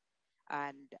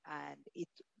 And it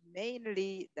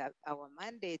mainly, our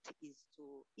mandate is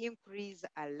to increase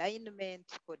alignment,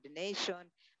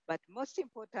 coordination, but most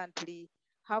importantly,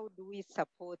 how do we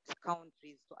support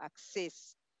countries to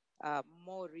access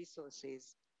more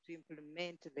resources to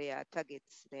implement their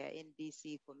targets, their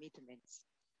NDC commitments?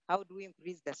 How do we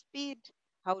increase the speed?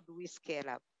 How do we scale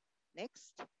up?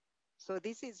 Next. So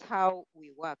this is how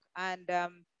we work. And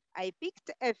I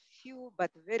picked a few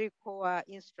but very core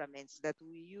instruments that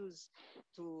we use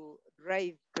to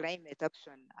drive climate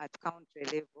action at country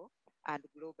level and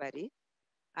globally.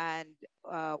 And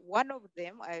one of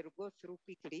them I'll go through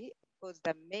quickly, because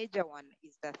the major one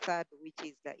is the third, which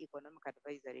is the Economic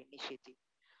Advisory Initiative.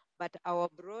 But our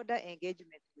broader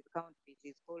engagement with countries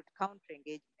is called country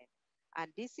engagement. And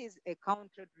this is a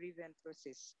country-driven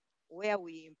process where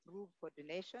we improve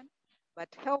coordination, but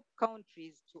help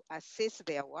countries to assess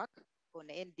their work on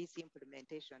NDC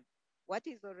implementation. What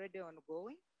is already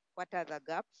ongoing? What are the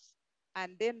gaps?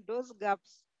 And then those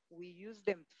gaps, we use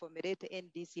them to formulate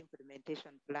NDC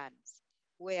implementation plans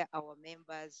where our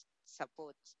members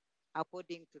support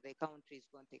according to the country's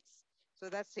context. So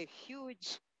that's a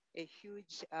huge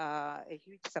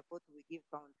support we give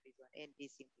countries on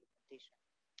NDC implementation.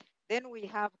 Then we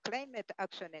have climate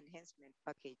action enhancement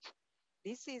package.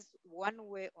 This is one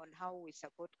way on how we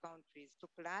support countries to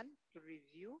plan, to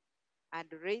review, and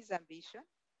raise ambition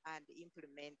and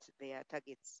implement their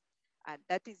targets. And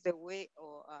that is the way,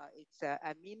 or it's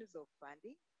a means of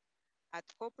funding. At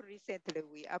COP recently,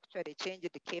 we actually changed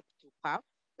the CAPE to PAF,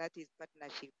 that is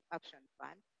Partnership Action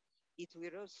Fund. It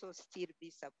will also still be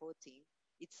supporting.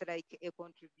 It's like a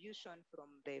contribution from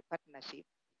the partnership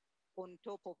on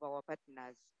top of our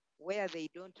partners. Where they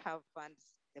don't have funds,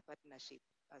 the partnership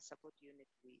support unit,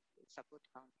 we support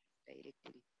countries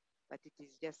directly, but it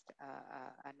is just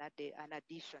an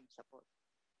addition support.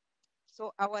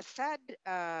 So our third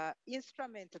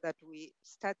instrument that we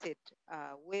started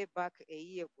way back a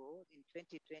year ago in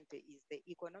 2020 is the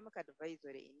Economic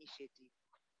Advisory Initiative.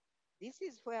 This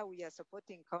is where we are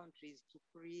supporting countries to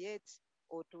create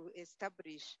or to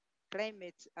establish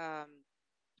climate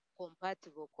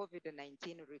compatible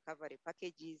COVID-19 recovery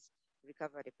packages,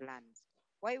 recovery plans.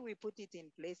 Why we put it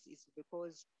in place is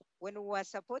because when we were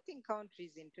supporting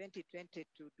countries in 2020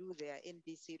 to do their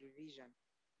NDC revision,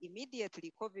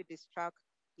 immediately COVID struck,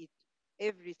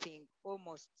 everything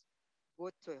almost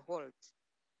got to a halt.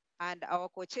 And our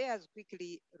co-chairs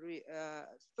quickly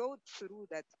thought through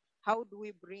that, how do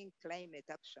we bring climate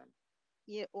action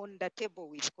on the table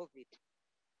with COVID?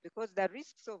 Because the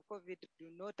risks of COVID do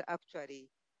not actually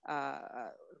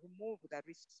remove the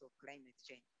risks of climate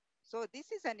change. So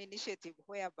this is an initiative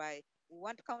whereby we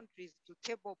want countries to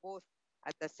table both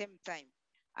at the same time.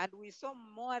 And we saw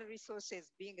more resources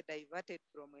being diverted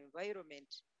from environment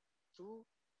to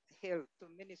health, to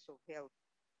Ministry of Health.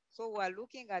 So we're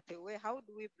looking at a way, how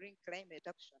do we bring climate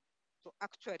action to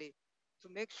actually to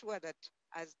make sure that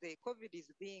as the COVID is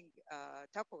being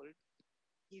tackled,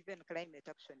 even climate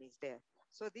action is there.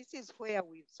 So this is where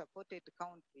we've supported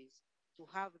countries to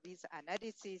have this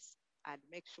analysis and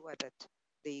make sure that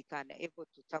they can able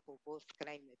to tackle both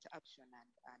climate action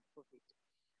and COVID.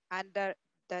 And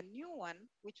the new one,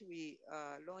 which we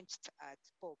launched at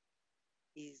COP,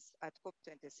 is at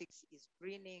COP26, is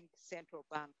Greening Central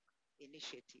Bank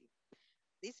Initiative.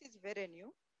 This is very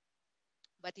new,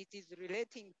 but it is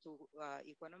relating to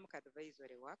economic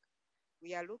advisory work.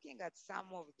 We are looking at some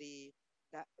of the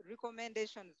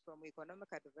recommendations from economic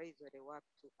advisory work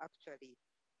to actually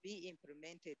be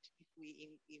implemented if we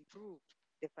improve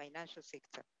the financial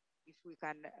sector, if we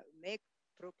can make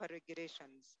proper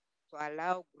regulations to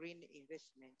allow green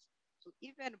investments, to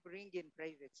even bring in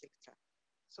private sector.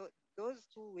 So those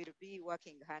two will be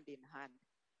working hand in hand.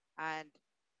 And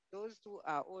those two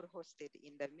are all hosted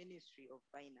in the Ministry of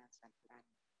Finance and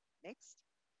Planning. Next.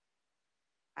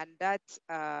 And that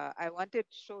I wanted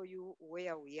to show you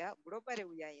where we are. Globally,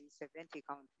 we are in 70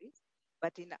 countries,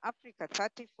 but in Africa,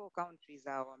 34 countries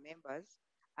are our members,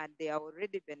 and they are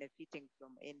already benefiting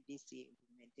from NDC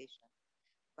implementation.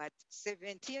 But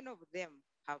 17 of them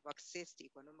have accessed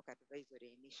Economic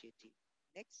Advisory Initiative.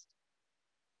 Next.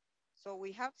 So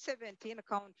we have 17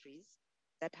 countries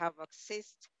that have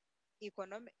accessed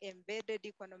embedded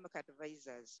economic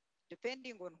advisors,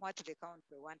 depending on what the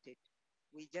country wanted.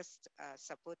 We just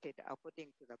supported according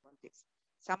to the context.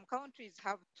 Some countries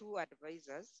have 2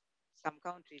 advisors, some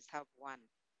countries have 1.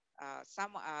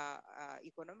 Some are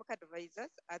economic advisors,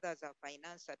 others are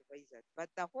finance advisors. But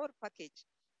the whole package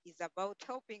is about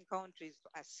helping countries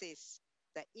to assess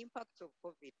the impact of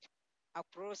COVID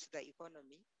across the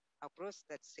economy, across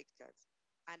the sectors,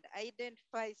 and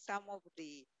identify some of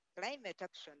the climate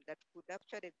action that could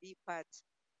actually be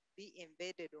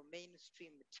embedded or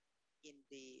mainstreamed in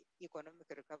the economic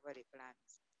recovery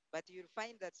plans. But you'll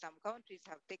find that some countries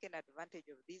have taken advantage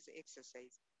of this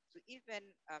exercise to even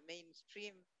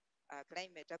mainstream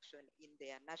climate action in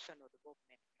their national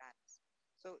development plans.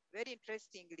 So very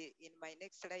interestingly, in my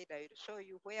next slide, I will show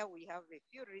you where we have a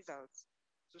few results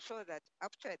to show that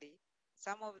actually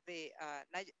some of the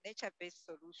nature-based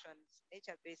solutions,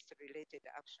 nature-based related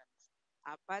actions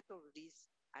are part of this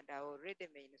and are already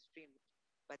mainstreamed.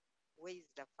 But where is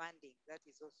the funding? That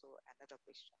is also another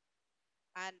question.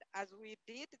 And as we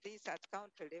did this at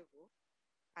country level,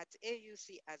 at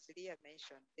AUC, as Leah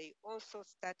mentioned, they also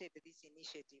started this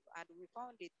initiative, and we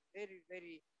found it very,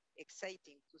 very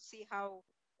exciting to see how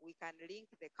we can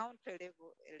link the country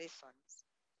level lessons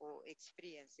or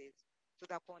experiences to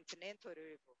the continental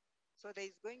level. So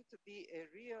there's going to be a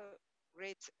real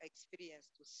great experience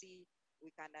to see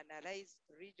we can analyze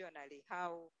regionally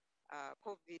how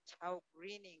COVID, how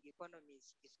greening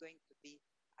economies is going to be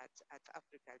at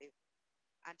Africa level.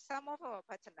 And some of our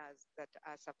partners that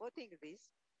are supporting this,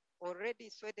 already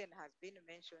Sweden has been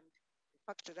mentioned. In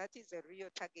fact, that is a real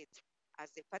target as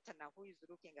a partner who is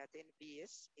looking at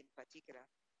NBS in particular.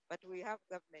 But we have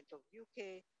government of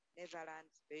UK,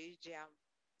 Netherlands, Belgium,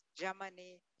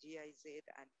 Germany, GIZ,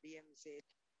 and BMZ.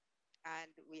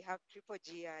 And we have Triple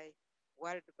GI,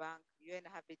 World Bank, UN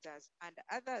Habitat, and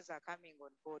others are coming on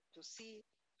board to see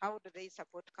how do they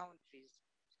support countries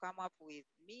to come up with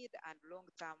mid and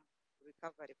long-term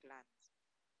recovery plans.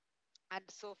 And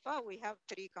so far, we have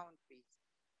 3 countries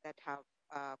that have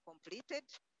completed,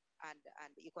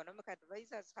 and economic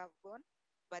advisors have gone,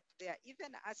 but they are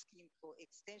even asking for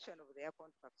extension of their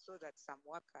contract so that some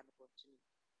work can continue.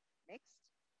 Next.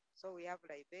 So we have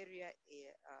Liberia,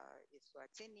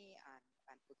 Eswatini,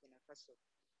 and Burkina Faso.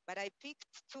 But I picked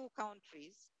 2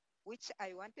 countries which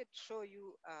I wanted to show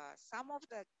you some of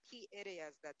the key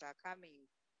areas that are coming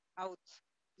out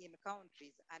in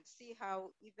countries and see how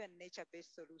even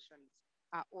nature-based solutions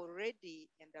are already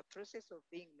in the process of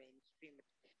being mainstreamed.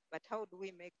 But how do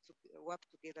we work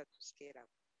together to scale up?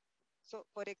 So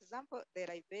for example, the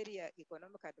Liberia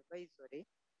Economic Advisory,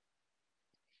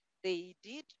 they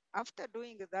did, after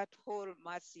doing that whole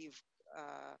massive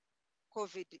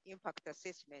COVID impact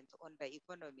assessment on the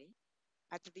economy,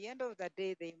 at the end of the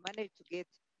day, they managed to get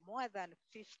more than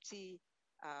 50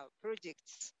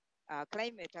 projects,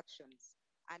 climate actions,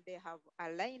 and they have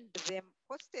aligned them,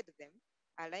 posted them,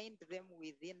 aligned them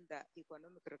within the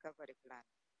economic recovery plan.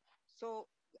 So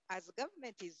as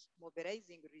government is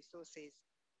mobilizing resources,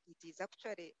 it is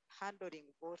actually handling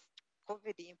both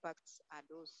COVID impacts and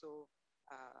also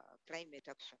climate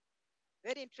action.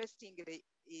 Very interestingly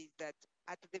is that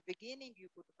at the beginning, you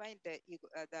could find the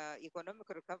economic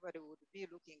recovery would be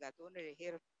looking at only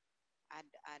health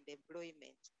and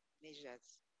employment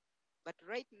measures. But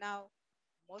right now,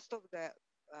 most of the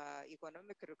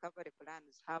economic recovery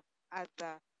plans have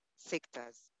other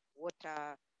sectors,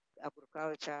 water,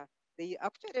 agriculture. They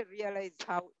actually realize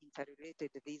how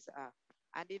interrelated these are.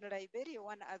 And in Liberia,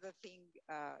 one other thing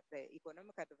the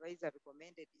economic advisor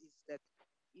recommended is that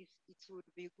if it would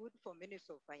be good for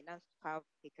Ministry of Finance to have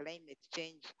a climate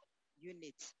change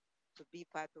unit to be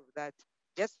part of that,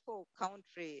 just for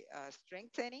country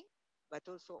strengthening, but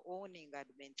also owning and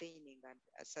maintaining and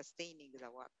sustaining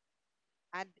the work.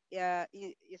 And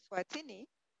in Eswatini,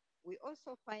 we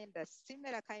also find a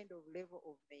similar kind of level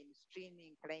of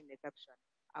mainstreaming climate action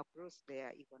across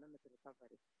their economic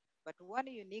recovery. But one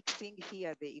unique thing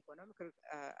here, the economic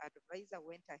advisor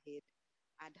went ahead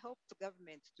and helped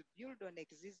government to build on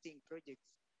existing projects,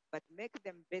 but make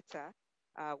them better.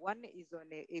 One is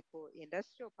on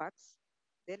eco-industrial parks.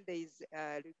 Then there is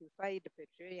liquefied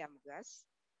petroleum gas.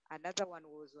 Another one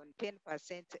was on 10%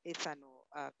 ethanol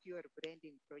fuel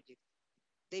blending project.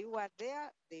 They were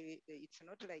there. It's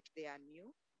not like they are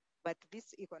new, but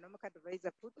this economic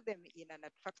advisor put them in an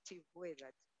attractive way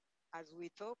that as we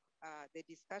talk, the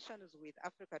discussions with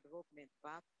Africa Development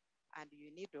Bank and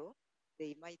UNIDO,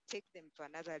 they might take them to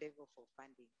another level for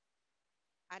funding.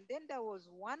 And then there was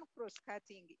one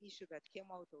cross-cutting issue that came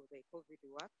out of the COVID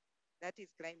work, that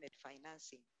is climate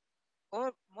financing.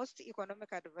 Most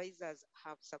economic advisors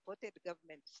have supported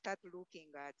government to start looking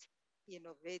at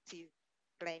innovative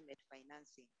climate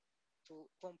financing to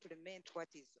complement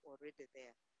what is already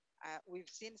there.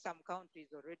 We've seen some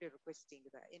countries already requesting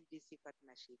the NDC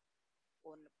partnership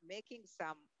on making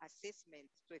some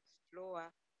assessments to explore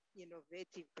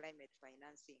innovative climate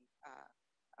financing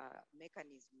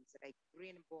mechanisms like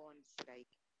green bonds, like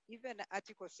even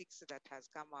Article 6 that has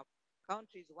come up.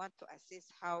 Countries want to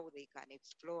assess how they can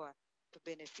explore to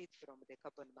benefit from the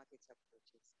carbon markets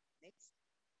approaches. Next.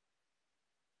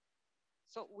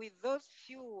 So with those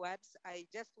few words, I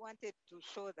just wanted to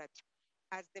show that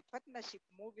as the partnership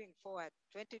moving forward,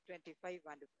 2025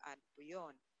 and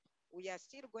beyond, we are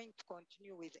still going to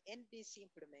continue with NDC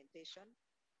implementation,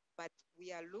 but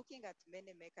we are looking at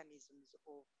many mechanisms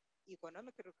of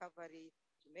economic recovery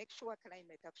to make sure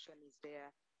climate action is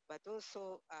there, but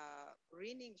also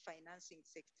greening financing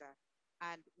sector,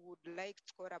 and would like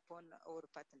to call upon our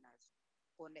partners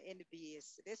on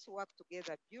NBS. Let's work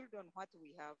together, build on what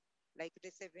we have, like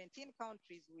the 17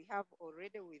 countries we have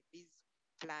already with these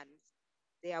plans.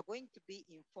 They are going to be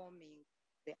informing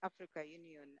the Africa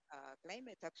Union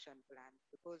Climate Action Plan,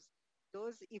 because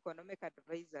those economic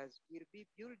advisors will be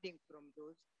building from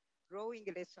those, drawing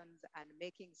lessons and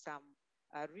making some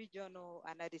regional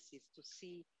analysis to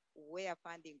see where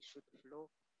funding should flow.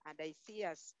 And I see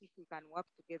us, if we can work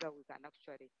together, we can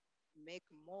actually make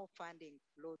more funding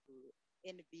flow to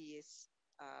NBS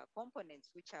components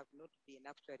which have not been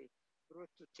actually brought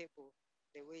to table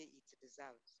the way it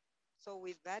deserves. So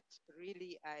with that,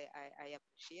 really, I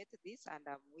appreciate this, and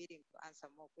I'm willing to answer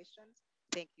more questions.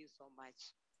 Thank you so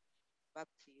much. Back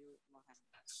to you, Mohammed.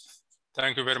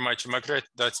 Thank you very much, Margaret.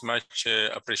 That's much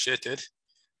appreciated.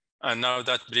 And now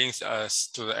that brings us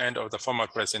to the end of the formal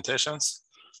presentations.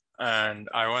 and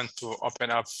I want to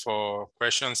open up for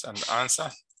questions and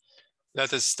answer.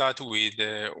 Let us start with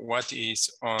what is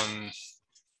on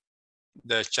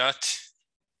the chat.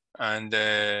 And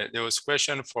there was a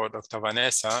question for Dr.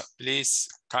 Vanessa. Please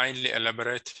kindly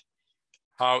elaborate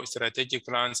how strategic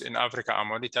plans in Africa are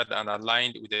monitored and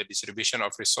aligned with the distribution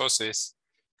of resources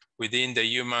within the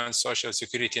human social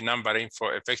security numbering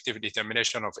for effective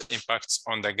determination of impacts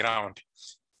on the ground.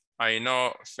 I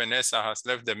know Vanessa has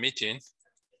left the meeting.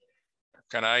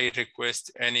 Can I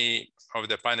request any of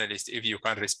the panelists if you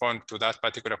can respond to that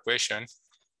particular question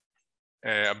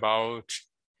about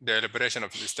the elaboration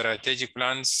of the strategic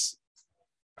plans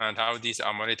and how these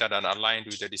are monitored and aligned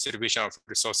with the distribution of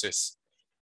resources?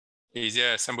 Is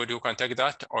there somebody who can take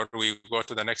that, or we go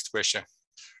to the next question?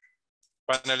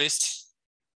 Panelists?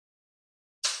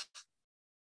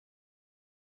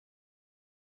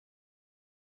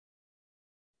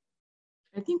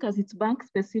 I think as it's bank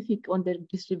specific on the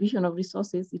distribution of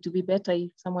resources, it would be better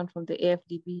if someone from the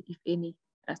AFDB, if any,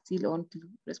 are still on to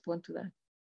respond to that.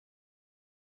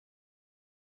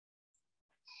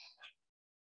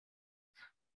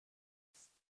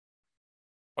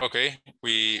 Okay,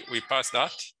 we pass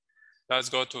that. Let's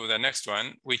go to the next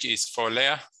one, which is for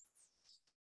Leah.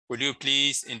 Would you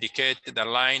please indicate the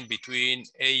line between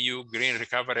AU Green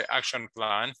Recovery Action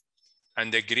Plan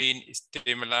and the Green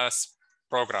Stimulus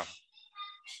Program?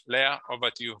 Leah, over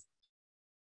to you.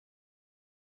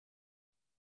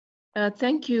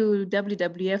 Thank you,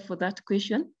 WWF, for that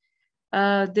question.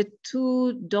 The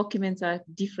two documents are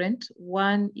different.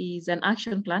 One is an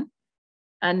action plan,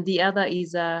 and the other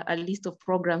is a list of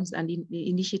programs and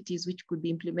initiatives which could be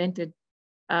implemented.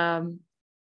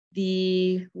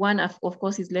 The one, of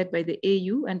course, is led by the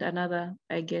AU, and another,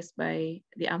 I guess, by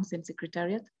the AMSEN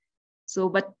Secretariat. So,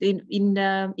 but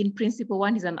in principle,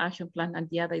 one is an action plan and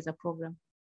the other is a program.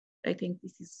 I think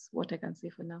this is what I can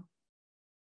say for now.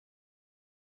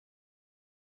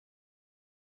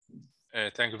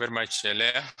 Thank you very much,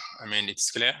 Leah. I mean, it's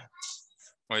clear.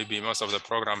 Maybe most of the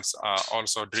programs are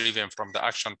also driven from the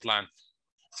action plan.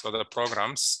 So the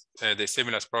programs, the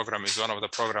stimulus program is one of the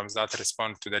programs that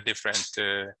respond to the different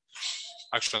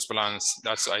action plans.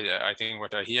 That's, I think,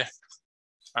 what I hear.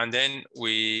 And then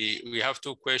we have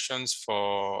two questions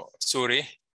for Suri.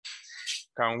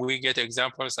 Can we get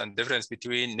examples and difference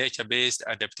between nature-based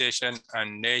adaptation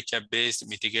and nature-based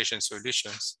mitigation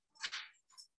solutions?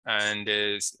 And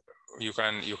you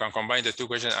can combine the two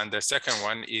questions. And the second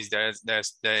one is that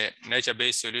the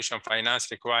nature-based solution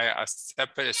finance require a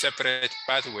separate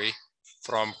pathway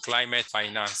from climate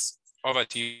finance. Over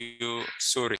to you,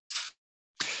 Suri.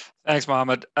 Thanks,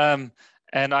 Mohammed.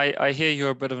 And I hear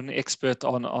you're a bit of an expert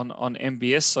on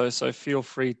MBS, so feel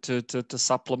free to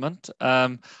supplement.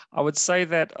 I would say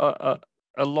that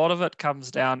a lot of it comes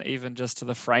down even just to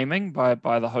the framing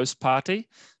by the host party.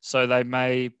 So they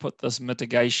may put this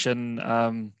mitigation,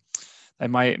 they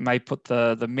may put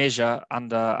the measure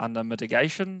under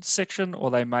mitigation section,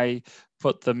 or they may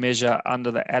put the measure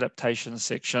under the adaptation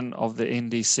section of the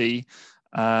NDC.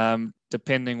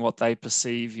 Depending what they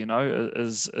perceive,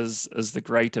 is the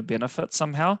greater benefit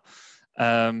somehow,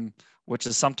 which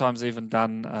is sometimes even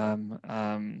done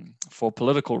for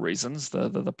political reasons,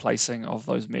 the placing of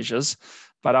those measures.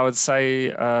 But I would say,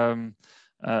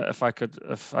 if I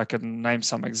could name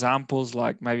some examples,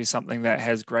 like maybe something that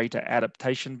has greater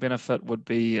adaptation benefit would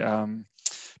be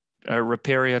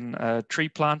riparian tree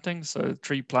planting. So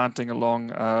tree planting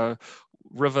along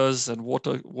rivers and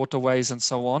waterways and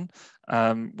so on,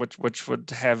 which would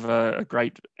have a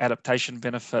great adaptation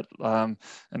benefit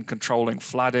in controlling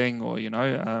flooding or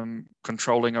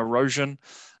controlling erosion.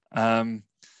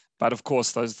 But of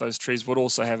course, those trees would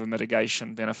also have a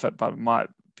mitigation benefit, but might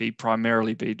be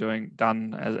primarily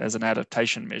done as an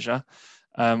adaptation measure.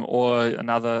 Or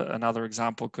another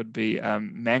example could be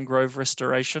mangrove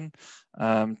restoration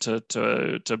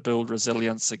to build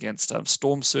resilience against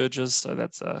storm surges. So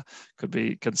that's could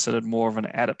be considered more of an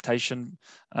adaptation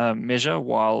measure,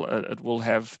 while it will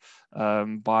have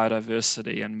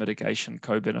biodiversity and mitigation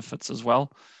co-benefits as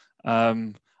well.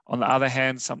 On the other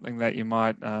hand, something that you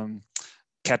might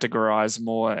categorize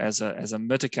more as a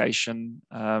mitigation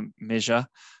measure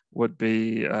would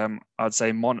be, I'd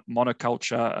say,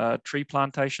 monoculture tree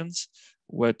plantations,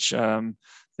 which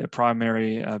their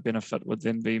primary benefit would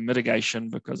then be mitigation,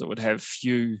 because it would have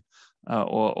few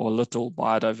or little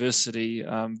biodiversity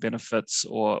benefits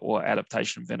or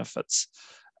adaptation benefits.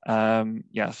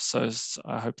 Yeah, so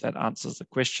I hope that answers the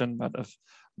question, but if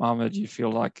Mohammed, you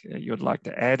feel like you'd like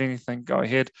to add anything, go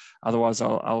ahead. Otherwise,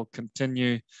 I'll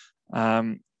continue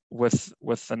with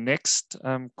the next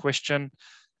question.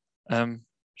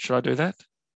 Should I do that?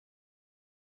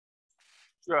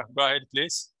 Sure, go ahead,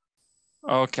 please.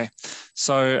 Okay,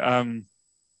 so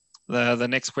the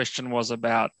next question was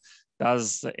about,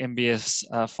 does the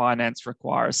MBS finance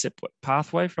require a separate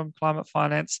pathway from climate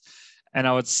finance? And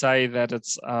I would say that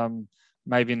it's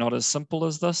maybe not as simple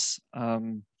as this.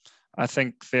 I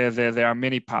think there are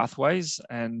many pathways,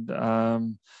 and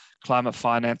climate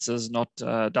finance is not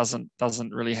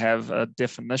doesn't really have a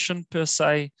definition per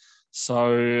se.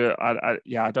 So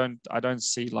I don't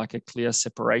see like a clear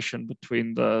separation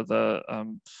between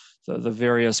the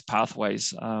various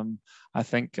pathways. I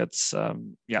think it's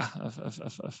yeah.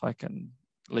 If I can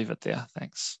leave it there,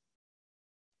 thanks.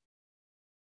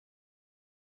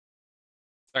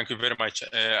 Thank you very much.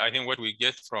 I think what we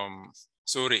get from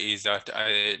Suri is that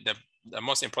the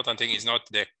most important thing is not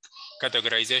the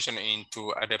categorization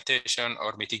into adaptation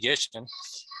or mitigation,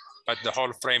 but the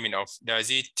whole framing of, does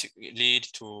it lead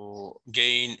to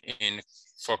gain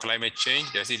for climate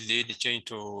change? Does it lead to change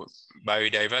to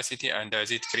biodiversity? And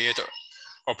does it create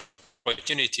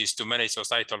opportunities to manage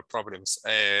societal problems?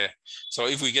 So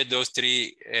if we get those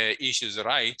three issues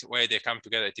right, where they come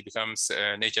together, it becomes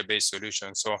a nature-based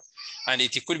solution. So, and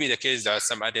it could be the case that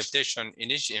some adaptation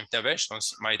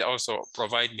interventions might also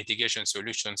provide mitigation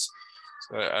solutions.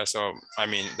 So I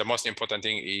mean, the most important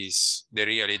thing is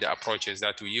really the approaches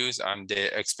that we use and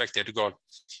the expected goal.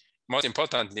 Most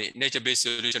importantly, nature-based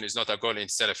solution is not a goal in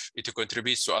itself. It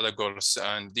contributes to other goals.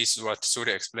 And this is what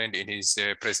Suri explained in his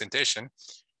presentation,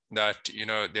 that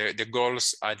the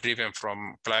goals are driven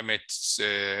from climate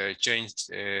change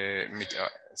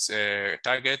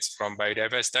targets, from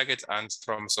biodiversity targets, and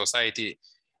from society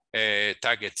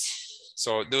targets.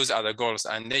 So those are the goals,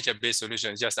 and nature-based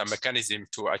solution is just a mechanism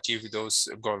to achieve those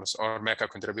goals or make a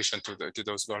contribution to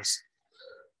those goals.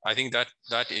 I think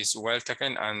that is well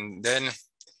taken. And then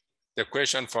the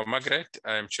question for Margaret,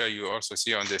 I'm sure you also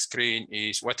see on the screen,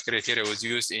 is what criteria was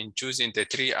used in choosing the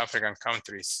 3 African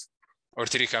countries, or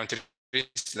 3 countries,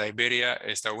 Liberia,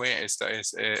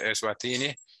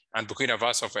 Eswatini, and Burkina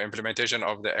Faso, for implementation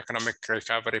of the economic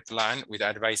recovery plan with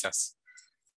advisors.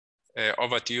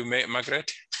 Over to you,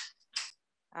 Margaret.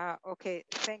 Okay,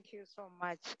 thank you so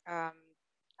much.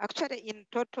 Actually, in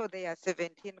total, there are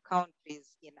 17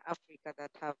 countries in Africa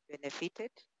that have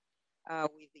benefited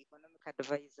with economic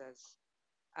advisors.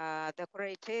 The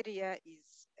criteria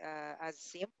is as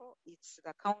simple. It's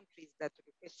the countries that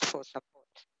request for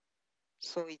support.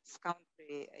 So it's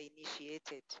country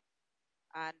initiated.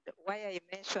 And why I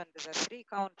mentioned the 3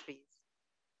 countries,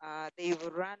 they've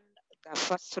run the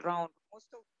first round.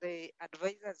 Most of the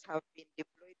advisors have been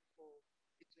deployed for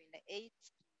between 8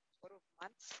 to 12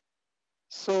 months.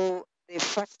 So the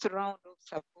first round of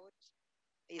support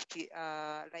is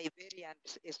Liberia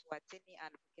and Eswatini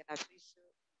and Burkina Faso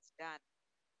is done.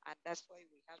 And that's why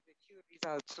we have a few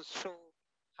results to show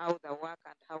how the work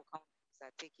and how countries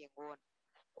are taking on.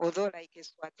 Although like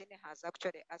Eswatini has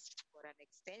actually asked for an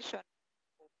extension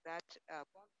of that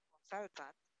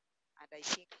consultant, and I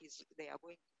think they are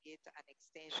going to get an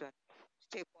extension to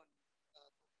take on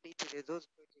completely those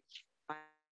projects.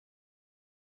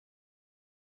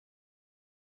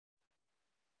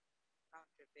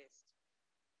 Country-based.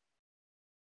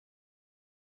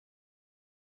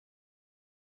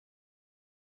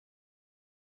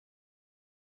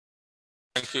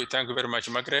 Thank you very much,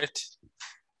 Margaret.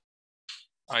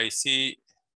 I see.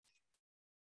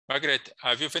 Margaret,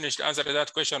 have you finished answering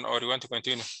that question, or you want to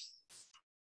continue?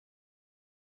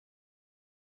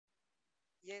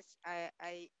 Yes, I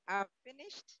have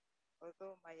finished,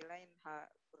 although my line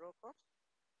broke off.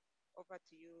 Over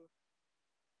to you.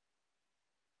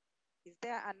 Is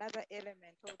there another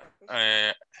element of the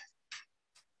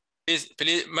question?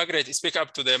 Please, Margaret, speak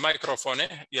up to the microphone.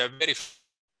 You are very...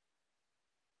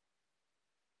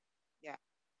 Yeah.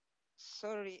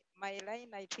 Sorry, my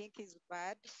line I think is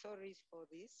bad. Sorry for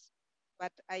this.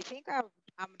 But I think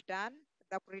I'm done.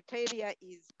 The criteria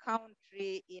is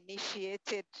country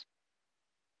initiated.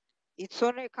 It's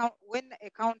only when a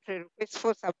country requests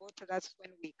for support, that's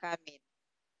when we come in.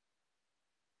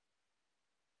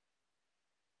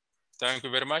 Thank you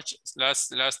very much. Let's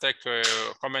take a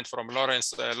comment from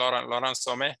Lawrence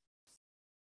Some.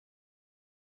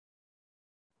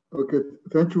 Okay,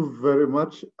 thank you very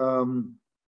much.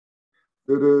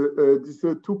 These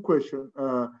are 2 questions.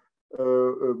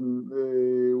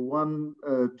 One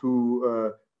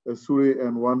to Suri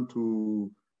and one to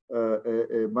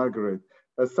Margaret.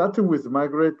 Starting with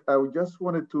Margaret, I just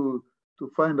wanted to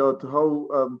find out how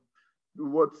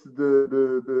what's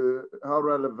how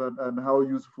relevant and how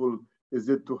useful is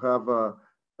it to have a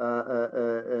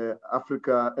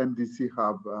Africa NDC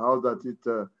hub? How that it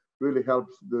really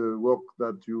helps the work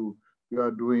that you you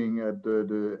are doing at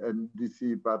the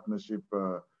NDC partnership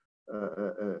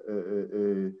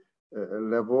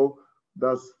level?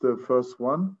 That's the first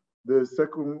one. The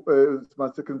second, my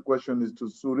second question is to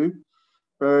Suri.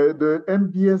 The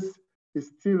MBS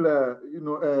is still,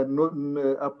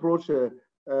 an approach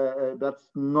that's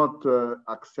not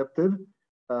accepted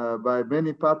by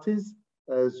many parties,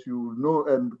 as you know,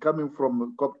 and coming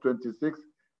from COP26,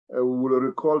 we will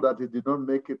recall that it did not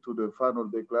make it to the final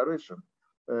declaration,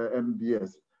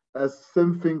 MBS. As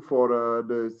same thing for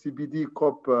the CBD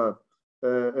COP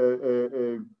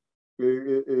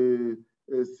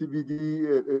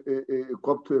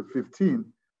COP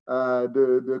 15.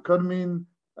 The Kunming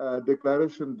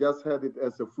declaration just had it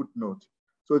as a footnote.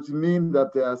 So it means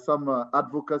that there are some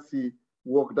advocacy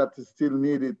work that is still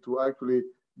needed to actually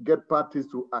get parties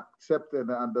to accept and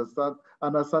understand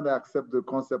and accept the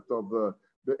concept of the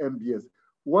MBS.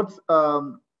 What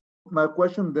my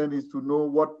question then is to know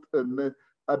what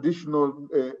additional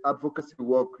advocacy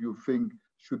work you think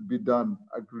should be done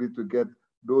actually to get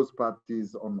those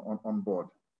parties on board.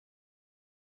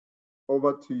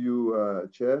 Over to you,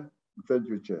 Chair. Thank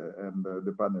you, Chair, and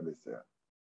the panelists here.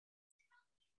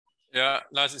 Yeah,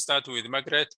 let's start with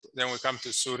Margaret, then we come to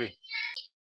Suri.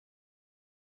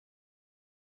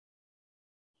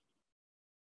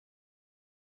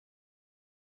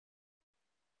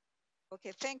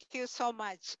 Okay, thank you so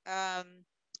much.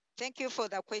 Thank you for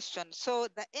the question. So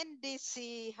the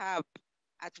NDC hub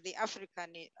at the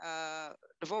African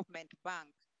Development Bank,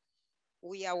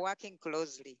 we are working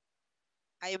closely.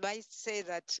 I might say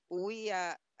that we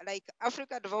are, like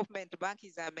Africa Development Bank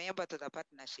is a member to the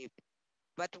partnership,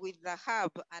 but with the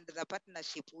hub and the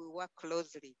partnership, we work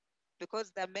closely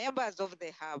because the members of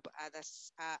the hub are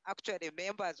actually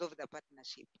members of the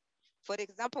partnership. For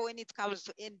example, when it comes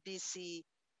to NDC,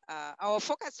 our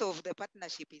focus of the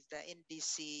partnership is the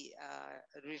NDC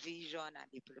revision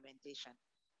and implementation.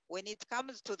 When it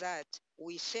comes to that,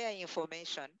 we share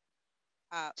information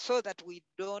so that we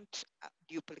don't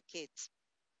duplicate.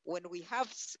 When we have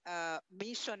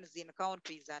missions in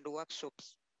countries and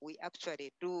workshops, we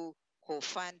actually do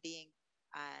co-funding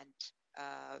and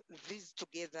these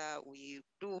together, we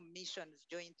do missions,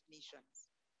 joint missions.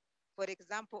 For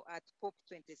example, at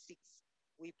COP26,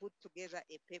 we put together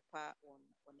a paper on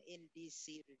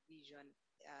NDC revision,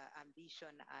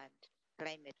 ambition and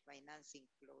climate financing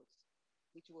clause,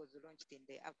 which was launched in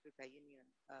the Africa Union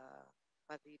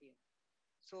pavilion.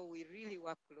 So we really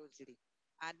work closely.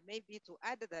 And maybe to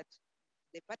add that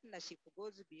the partnership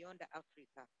goes beyond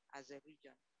Africa as a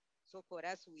region. So for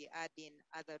us, we add in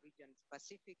other regions,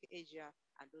 Pacific, Asia,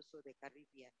 and also the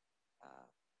Caribbean.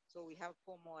 So we have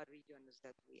 4 more regions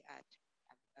that we add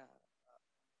on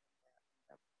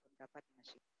the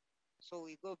partnership. So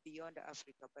we go beyond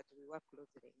Africa, but we work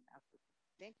closely in Africa.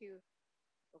 Thank you.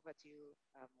 Over to you,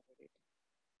 moderator.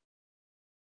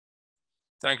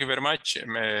 Thank you very much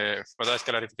for that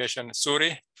clarification.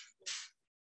 Suri.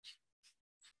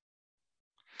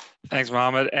 Thanks,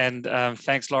 Mohammed, and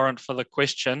thanks, Laurent, for the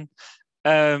question.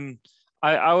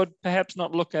 I would perhaps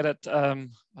not look at it.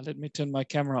 Let me turn my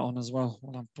camera on as well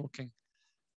while I'm talking.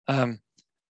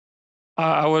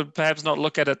 I would perhaps not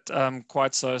look at it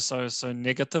quite so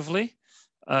negatively.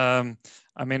 I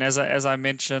mean, as I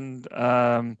mentioned,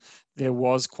 there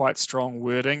was quite strong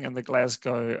wording in the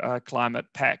Glasgow Climate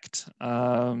Pact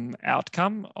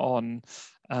outcome on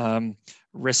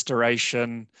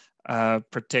restoration,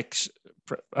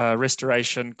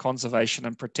 restoration, conservation,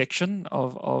 and protection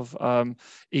of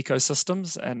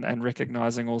ecosystems, and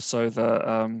recognizing also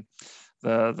the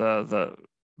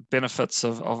benefits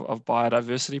of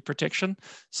biodiversity protection.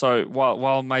 So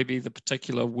while maybe the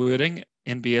particular wording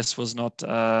NBS was not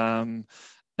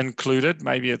included,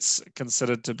 maybe it's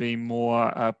considered to be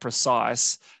more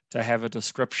precise to have a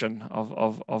description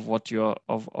of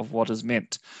what is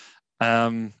meant.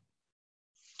 And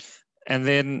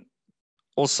then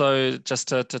also just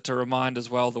to remind as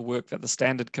well the work that the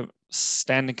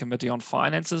Standing Committee on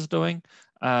Finance is doing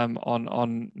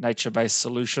on nature-based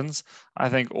solutions. I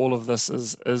think all of this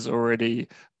is already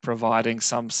providing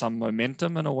some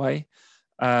momentum in a way.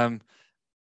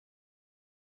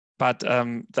 But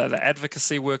the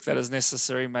advocacy work that is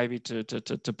necessary maybe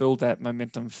to build that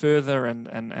momentum further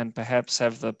and perhaps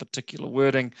have the particular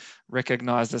wording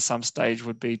recognized at some stage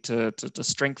would be to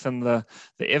strengthen the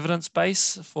evidence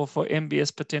base for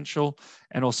MBS potential,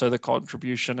 and also the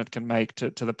contribution it can make to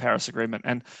the Paris Agreement.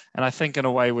 And I think in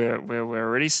a way we're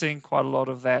already seeing quite a lot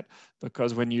of that,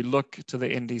 because when you look to the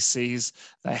NDCs,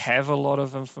 they have a lot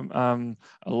of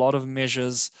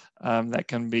measures that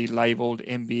can be labeled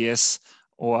MBS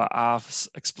or are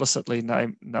explicitly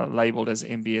labeled as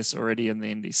MBS already in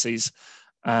the NDCs.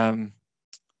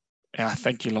 Yeah,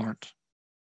 thank you, Laurent.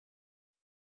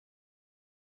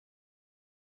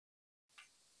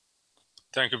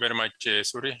 Thank you very much,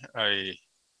 Suri. I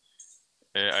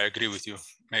agree with you.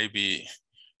 Maybe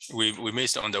we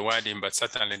missed on the wording, but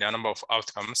certainly the number of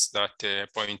outcomes that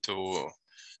point to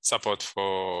support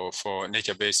for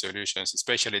nature-based solutions,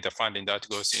 especially the funding that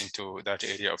goes into that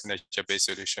area of nature-based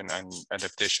solution and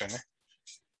adaptation.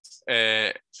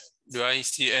 Do I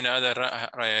see any other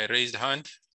raised hand?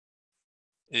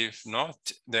 If not,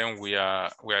 then we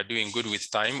are doing good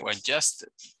with time. We're just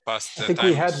past the time. I think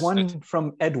we had one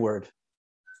from Edward.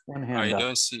 One hand up. I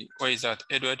don't see. Where is that,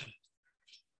 Edward?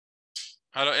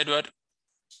 Hello, Edward.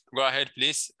 Go ahead,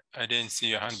 please. I didn't see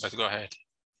your hand, but go ahead.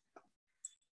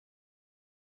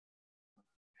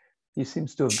 He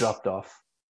seems to have dropped off.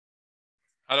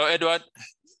 Hello, Edward.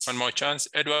 One more chance,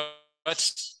 Edward.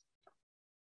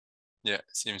 Yeah,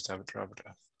 seems to have dropped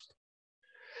off.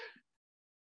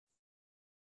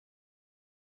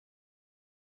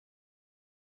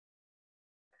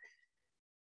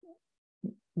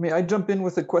 May I jump in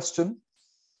with a question?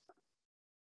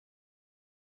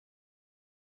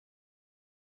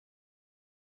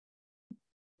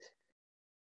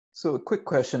 So a quick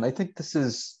question. I think this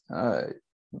is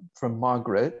from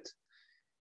Margaret.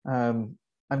 I'm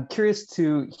curious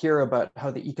to hear about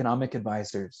how the economic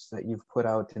advisors that you've put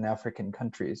out in African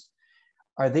countries,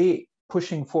 are they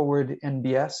pushing forward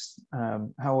NBS?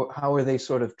 How are they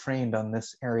sort of trained on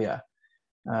this area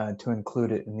to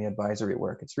include it in the advisory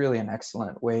work? It's really an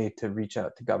excellent way to reach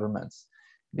out to governments.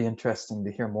 It'd be interesting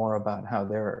to hear more about how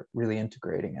they're really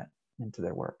integrating it into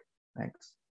their work.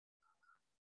 Thanks.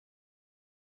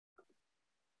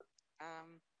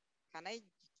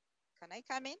 Can I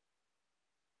come in?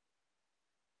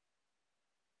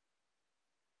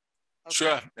 Okay.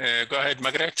 Sure. Go ahead,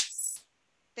 Margaret.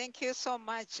 Thank you so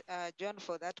much, John,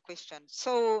 for that question.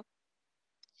 So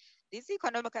these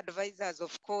economic advisors,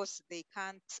 of course, they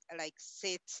can't like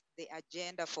set the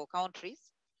agenda for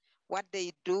countries. What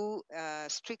they do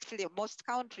strictly, most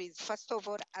countries, first of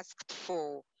all, asked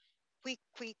for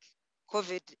quick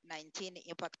COVID-19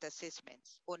 impact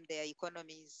assessments on their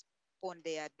economies, on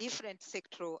their different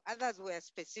sectoral, others were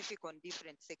specific on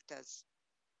different sectors.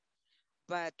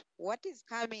 But what is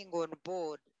coming on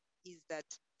board is that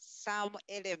some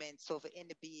elements of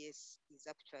NBS is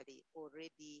actually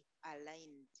already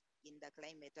aligned in the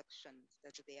climate actions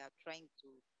that they are trying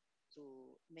to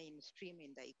mainstream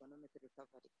in the economic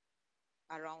recovery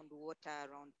around water,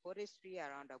 around forestry,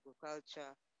 around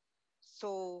agriculture.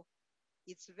 So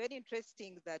it's very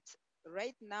interesting that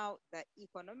right now the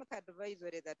economic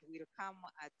advisory that will come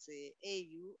at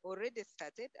AU already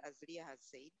started, as Leah has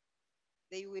said.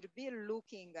 They will be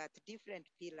looking at different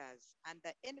pillars, and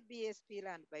the NBS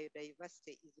pillar and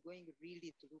biodiversity is going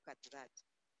really to look at that.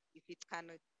 If it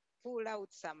can pull out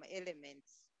some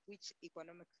elements which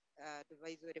economic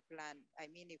advisory plan,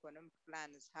 economic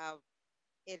plans have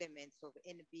elements of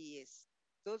NBS,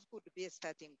 those could be a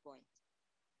starting point.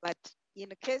 But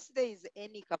in case there is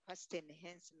any capacity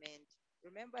enhancement,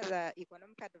 remember the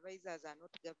economic advisors are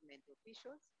not government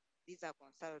officials, these are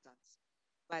consultants.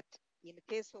 But in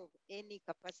case of any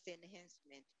capacity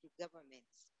enhancement to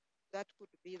governments, that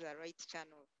could be the right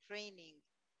channel, training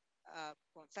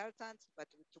consultants, but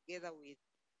together with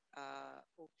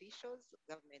officials,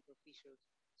 government officials,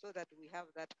 so that we have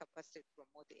that capacity to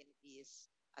promote NBS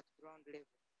at ground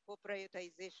level for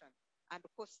prioritization and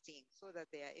costing, so that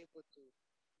they are able to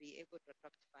be able to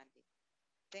attract funding.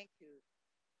 Thank you.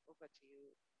 Over to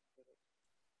you.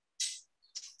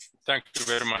 Thank you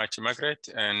very much, Margaret.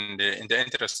 And in the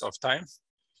interest of time,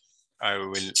 I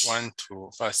will want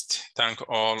to first thank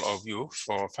all of you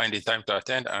for finding time to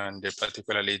attend, and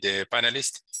particularly the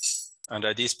panelists. And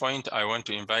at this point, I want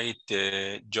to invite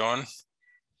John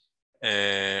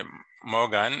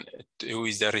Morgan, who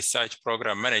is the Research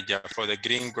Program Manager for the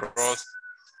Green Growth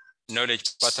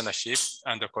Knowledge Partnership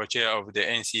and the co-chair of the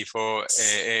NC4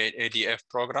 ADF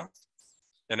program,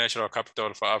 the Natural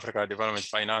Capital for Africa Development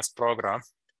Finance Program,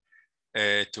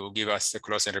 to give us the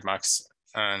closing remarks.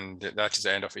 And that is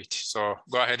the end of it. So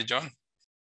go ahead, John.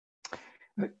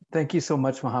 Thank you so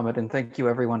much, Mohammed, and thank you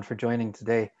everyone for joining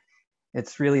today.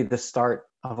 It's really the start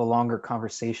of a longer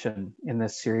conversation in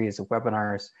this series of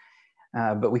webinars,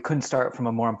 but we couldn't start from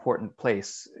a more important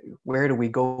place. Where do we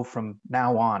go from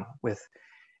now on with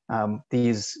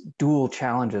these dual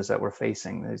challenges that we're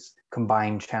facing, these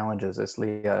combined challenges, as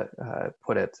Leah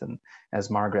put it, and as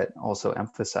Margaret also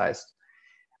emphasized?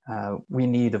 We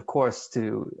need, of course,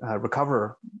 to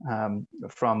recover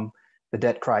from the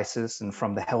debt crisis and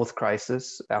from the health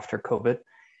crisis after COVID.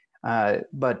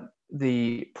 But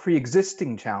the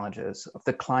pre-existing challenges of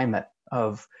the climate,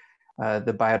 of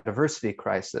the biodiversity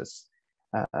crisis.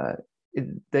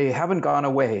 They haven't gone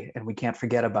away, and we can't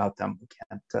forget about them. We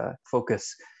can't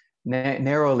focus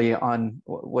narrowly on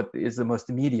what is the most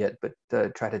immediate, but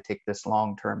try to take this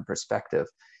long-term perspective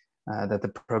that the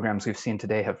programs we've seen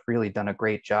today have really done a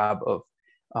great job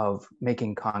of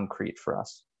making concrete for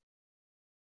us.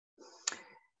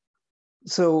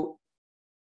 So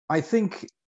I think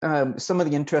some of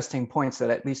the interesting points that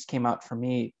at least came out for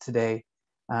me today,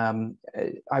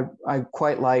 I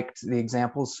quite liked the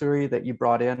examples, Suri, that you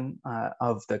brought in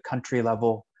of the country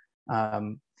level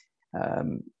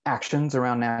actions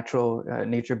around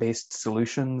nature-based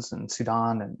solutions in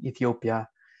Sudan and Ethiopia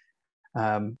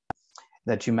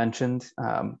that you mentioned.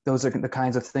 Those are the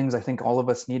kinds of things I think all of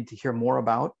us need to hear more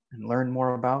about and learn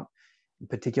more about,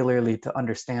 particularly to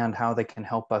understand how they can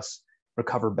help us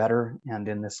recover better and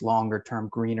in this longer term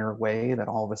greener way that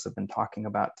all of us have been talking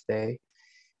about today.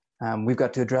 We've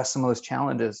got to address some of those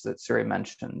challenges that Suri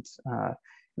mentioned,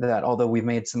 that although we've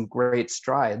made some great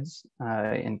strides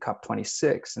in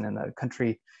COP26 and in the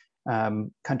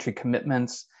country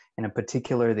commitments, and in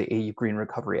particular the AU Green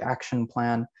Recovery Action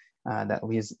Plan that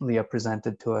Leah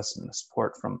presented to us, and the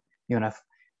support from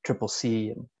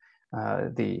UNFCCC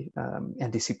and the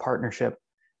NDC partnership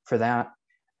for that.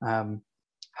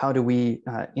 How do we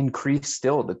increase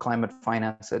still the climate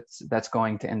finance that's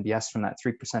going to NBS from that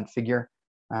 3% figure?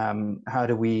 How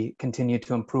do we continue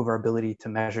to improve our ability to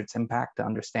measure its impact, to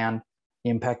understand the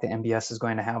impact that NBS is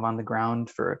going to have on the ground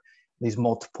for these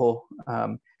multiple,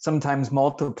 sometimes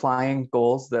multiplying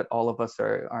goals that all of us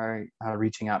are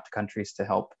reaching out to countries to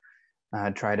help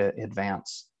try to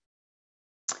advance.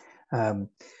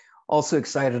 Also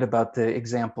excited about the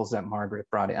examples that Margaret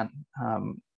brought in,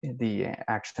 the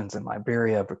actions in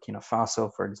Liberia, Burkina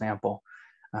Faso, for example,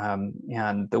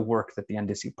 and the work that the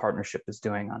NDC partnership is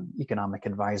doing on economic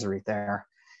advisory there.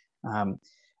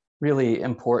 Really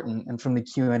important. And from the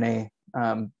Q&A,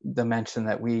 the mention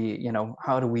that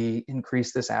how do we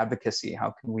increase this advocacy?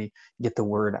 How can we get the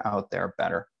word out there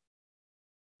better?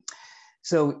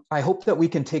 So I hope that we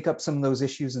can take up some of those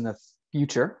issues in the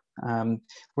future.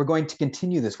 We're going to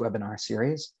continue this webinar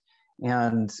series.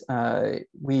 And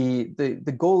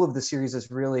the goal of the series is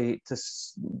really to,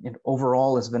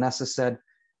 overall, as Vanessa said,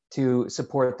 to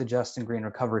support the just and green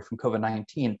recovery from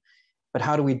COVID-19. But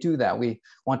how do we do that? We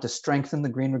want to strengthen the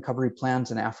green recovery plans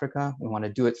in Africa. We want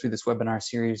to do it through this webinar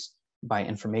series by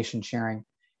information sharing.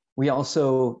 We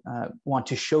also want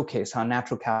to showcase how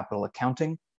natural capital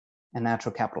accounting and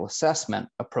natural capital assessment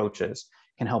approaches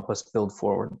can help us build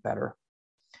forward better.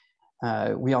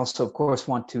 We also, of course,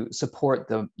 want to support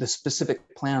the specific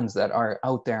plans that are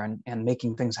out there and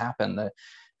making things happen.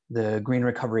 The Green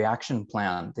Recovery Action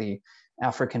Plan, the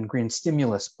African Green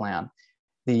Stimulus Plan,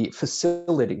 the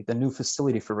new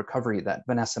facility for recovery that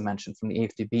Vanessa mentioned from the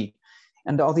AFDB,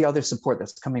 and all the other support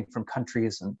that's coming from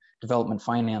countries and development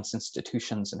finance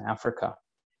institutions in Africa.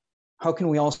 How can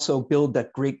we also build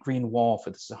that great green wall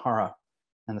for the Sahara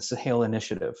and the Sahel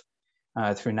Initiative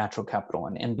through natural capital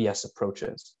and NBS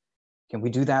approaches? Can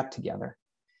we do that together?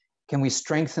 Can we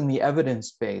strengthen the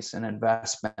evidence base and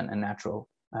investment in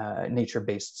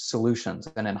nature-based solutions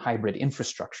and in hybrid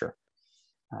infrastructure?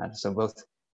 So both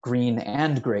green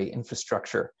and gray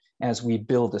infrastructure as we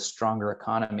build a stronger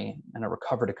economy and a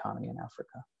recovered economy in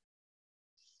Africa.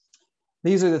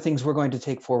 These are the things we're going to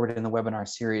take forward in the webinar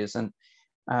series. And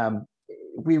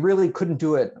we really couldn't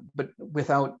do it but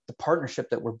without the partnership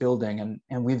that we're building.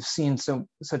 And we've seen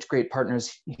such great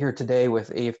partners here today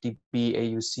with AFDB,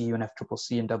 AUC,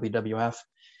 UNFCCC, and WWF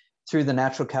through the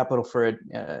Natural Capital for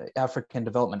African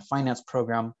Development Finance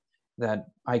Program that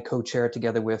I co-chair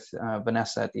together with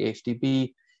Vanessa at the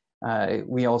AFDB.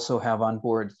 We also have on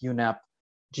board UNEP,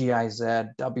 GIZ,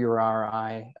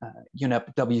 WRI,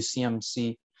 UNEP,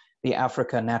 WCMC, the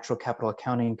Africa Natural Capital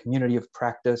Accounting Community of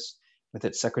Practice with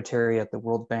its secretary at the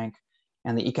World Bank,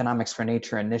 and the Economics for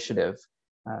Nature Initiative,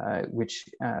 which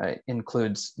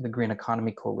includes the Green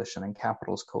Economy Coalition and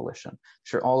Capitals Coalition. I'm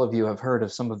sure all of you have heard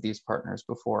of some of these partners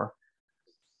before.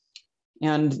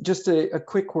 And just a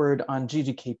quick word on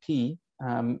GGKP.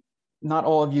 Not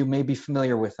all of you may be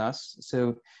familiar with us.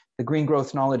 So the Green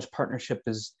Growth Knowledge Partnership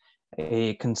is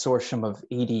a consortium of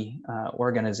 80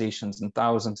 organizations and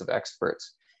thousands of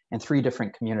experts in 3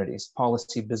 different communities: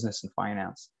 policy, business, and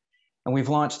finance. And we've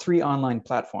launched 3 online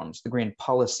platforms: the Green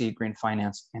Policy, Green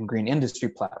Finance, and Green Industry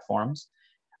platforms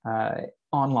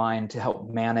online to help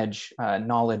manage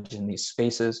knowledge in these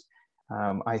spaces.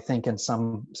 I think in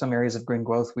some areas of green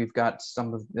growth, we've got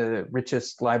some of the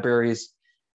richest libraries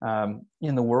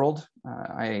in the world.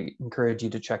 I encourage you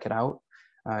to check it out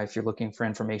if you're looking for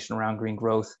information around green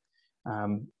growth.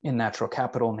 in natural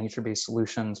capital, nature-based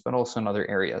solutions, but also in other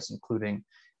areas, including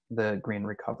the green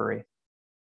recovery.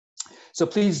 So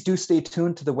please do stay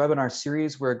tuned to the webinar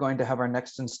series. We're going to have our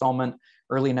next installment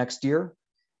early next year.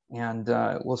 And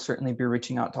we'll certainly be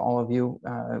reaching out to all of you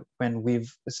when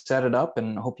we've set it up,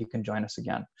 and hope you can join us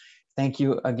again. Thank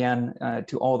you again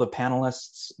to all the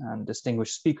panelists and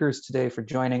distinguished speakers today for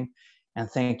joining. And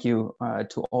thank you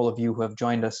to all of you who have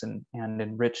joined us and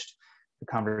enriched the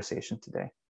conversation today.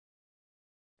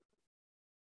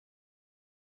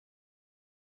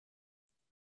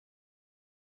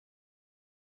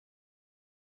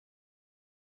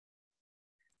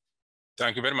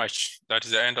 Thank you very much. That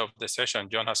is the end of the session.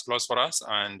 John has closed for us.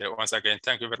 And once again,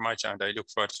 thank you very much. And I look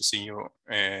forward to seeing you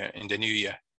in the new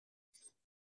year.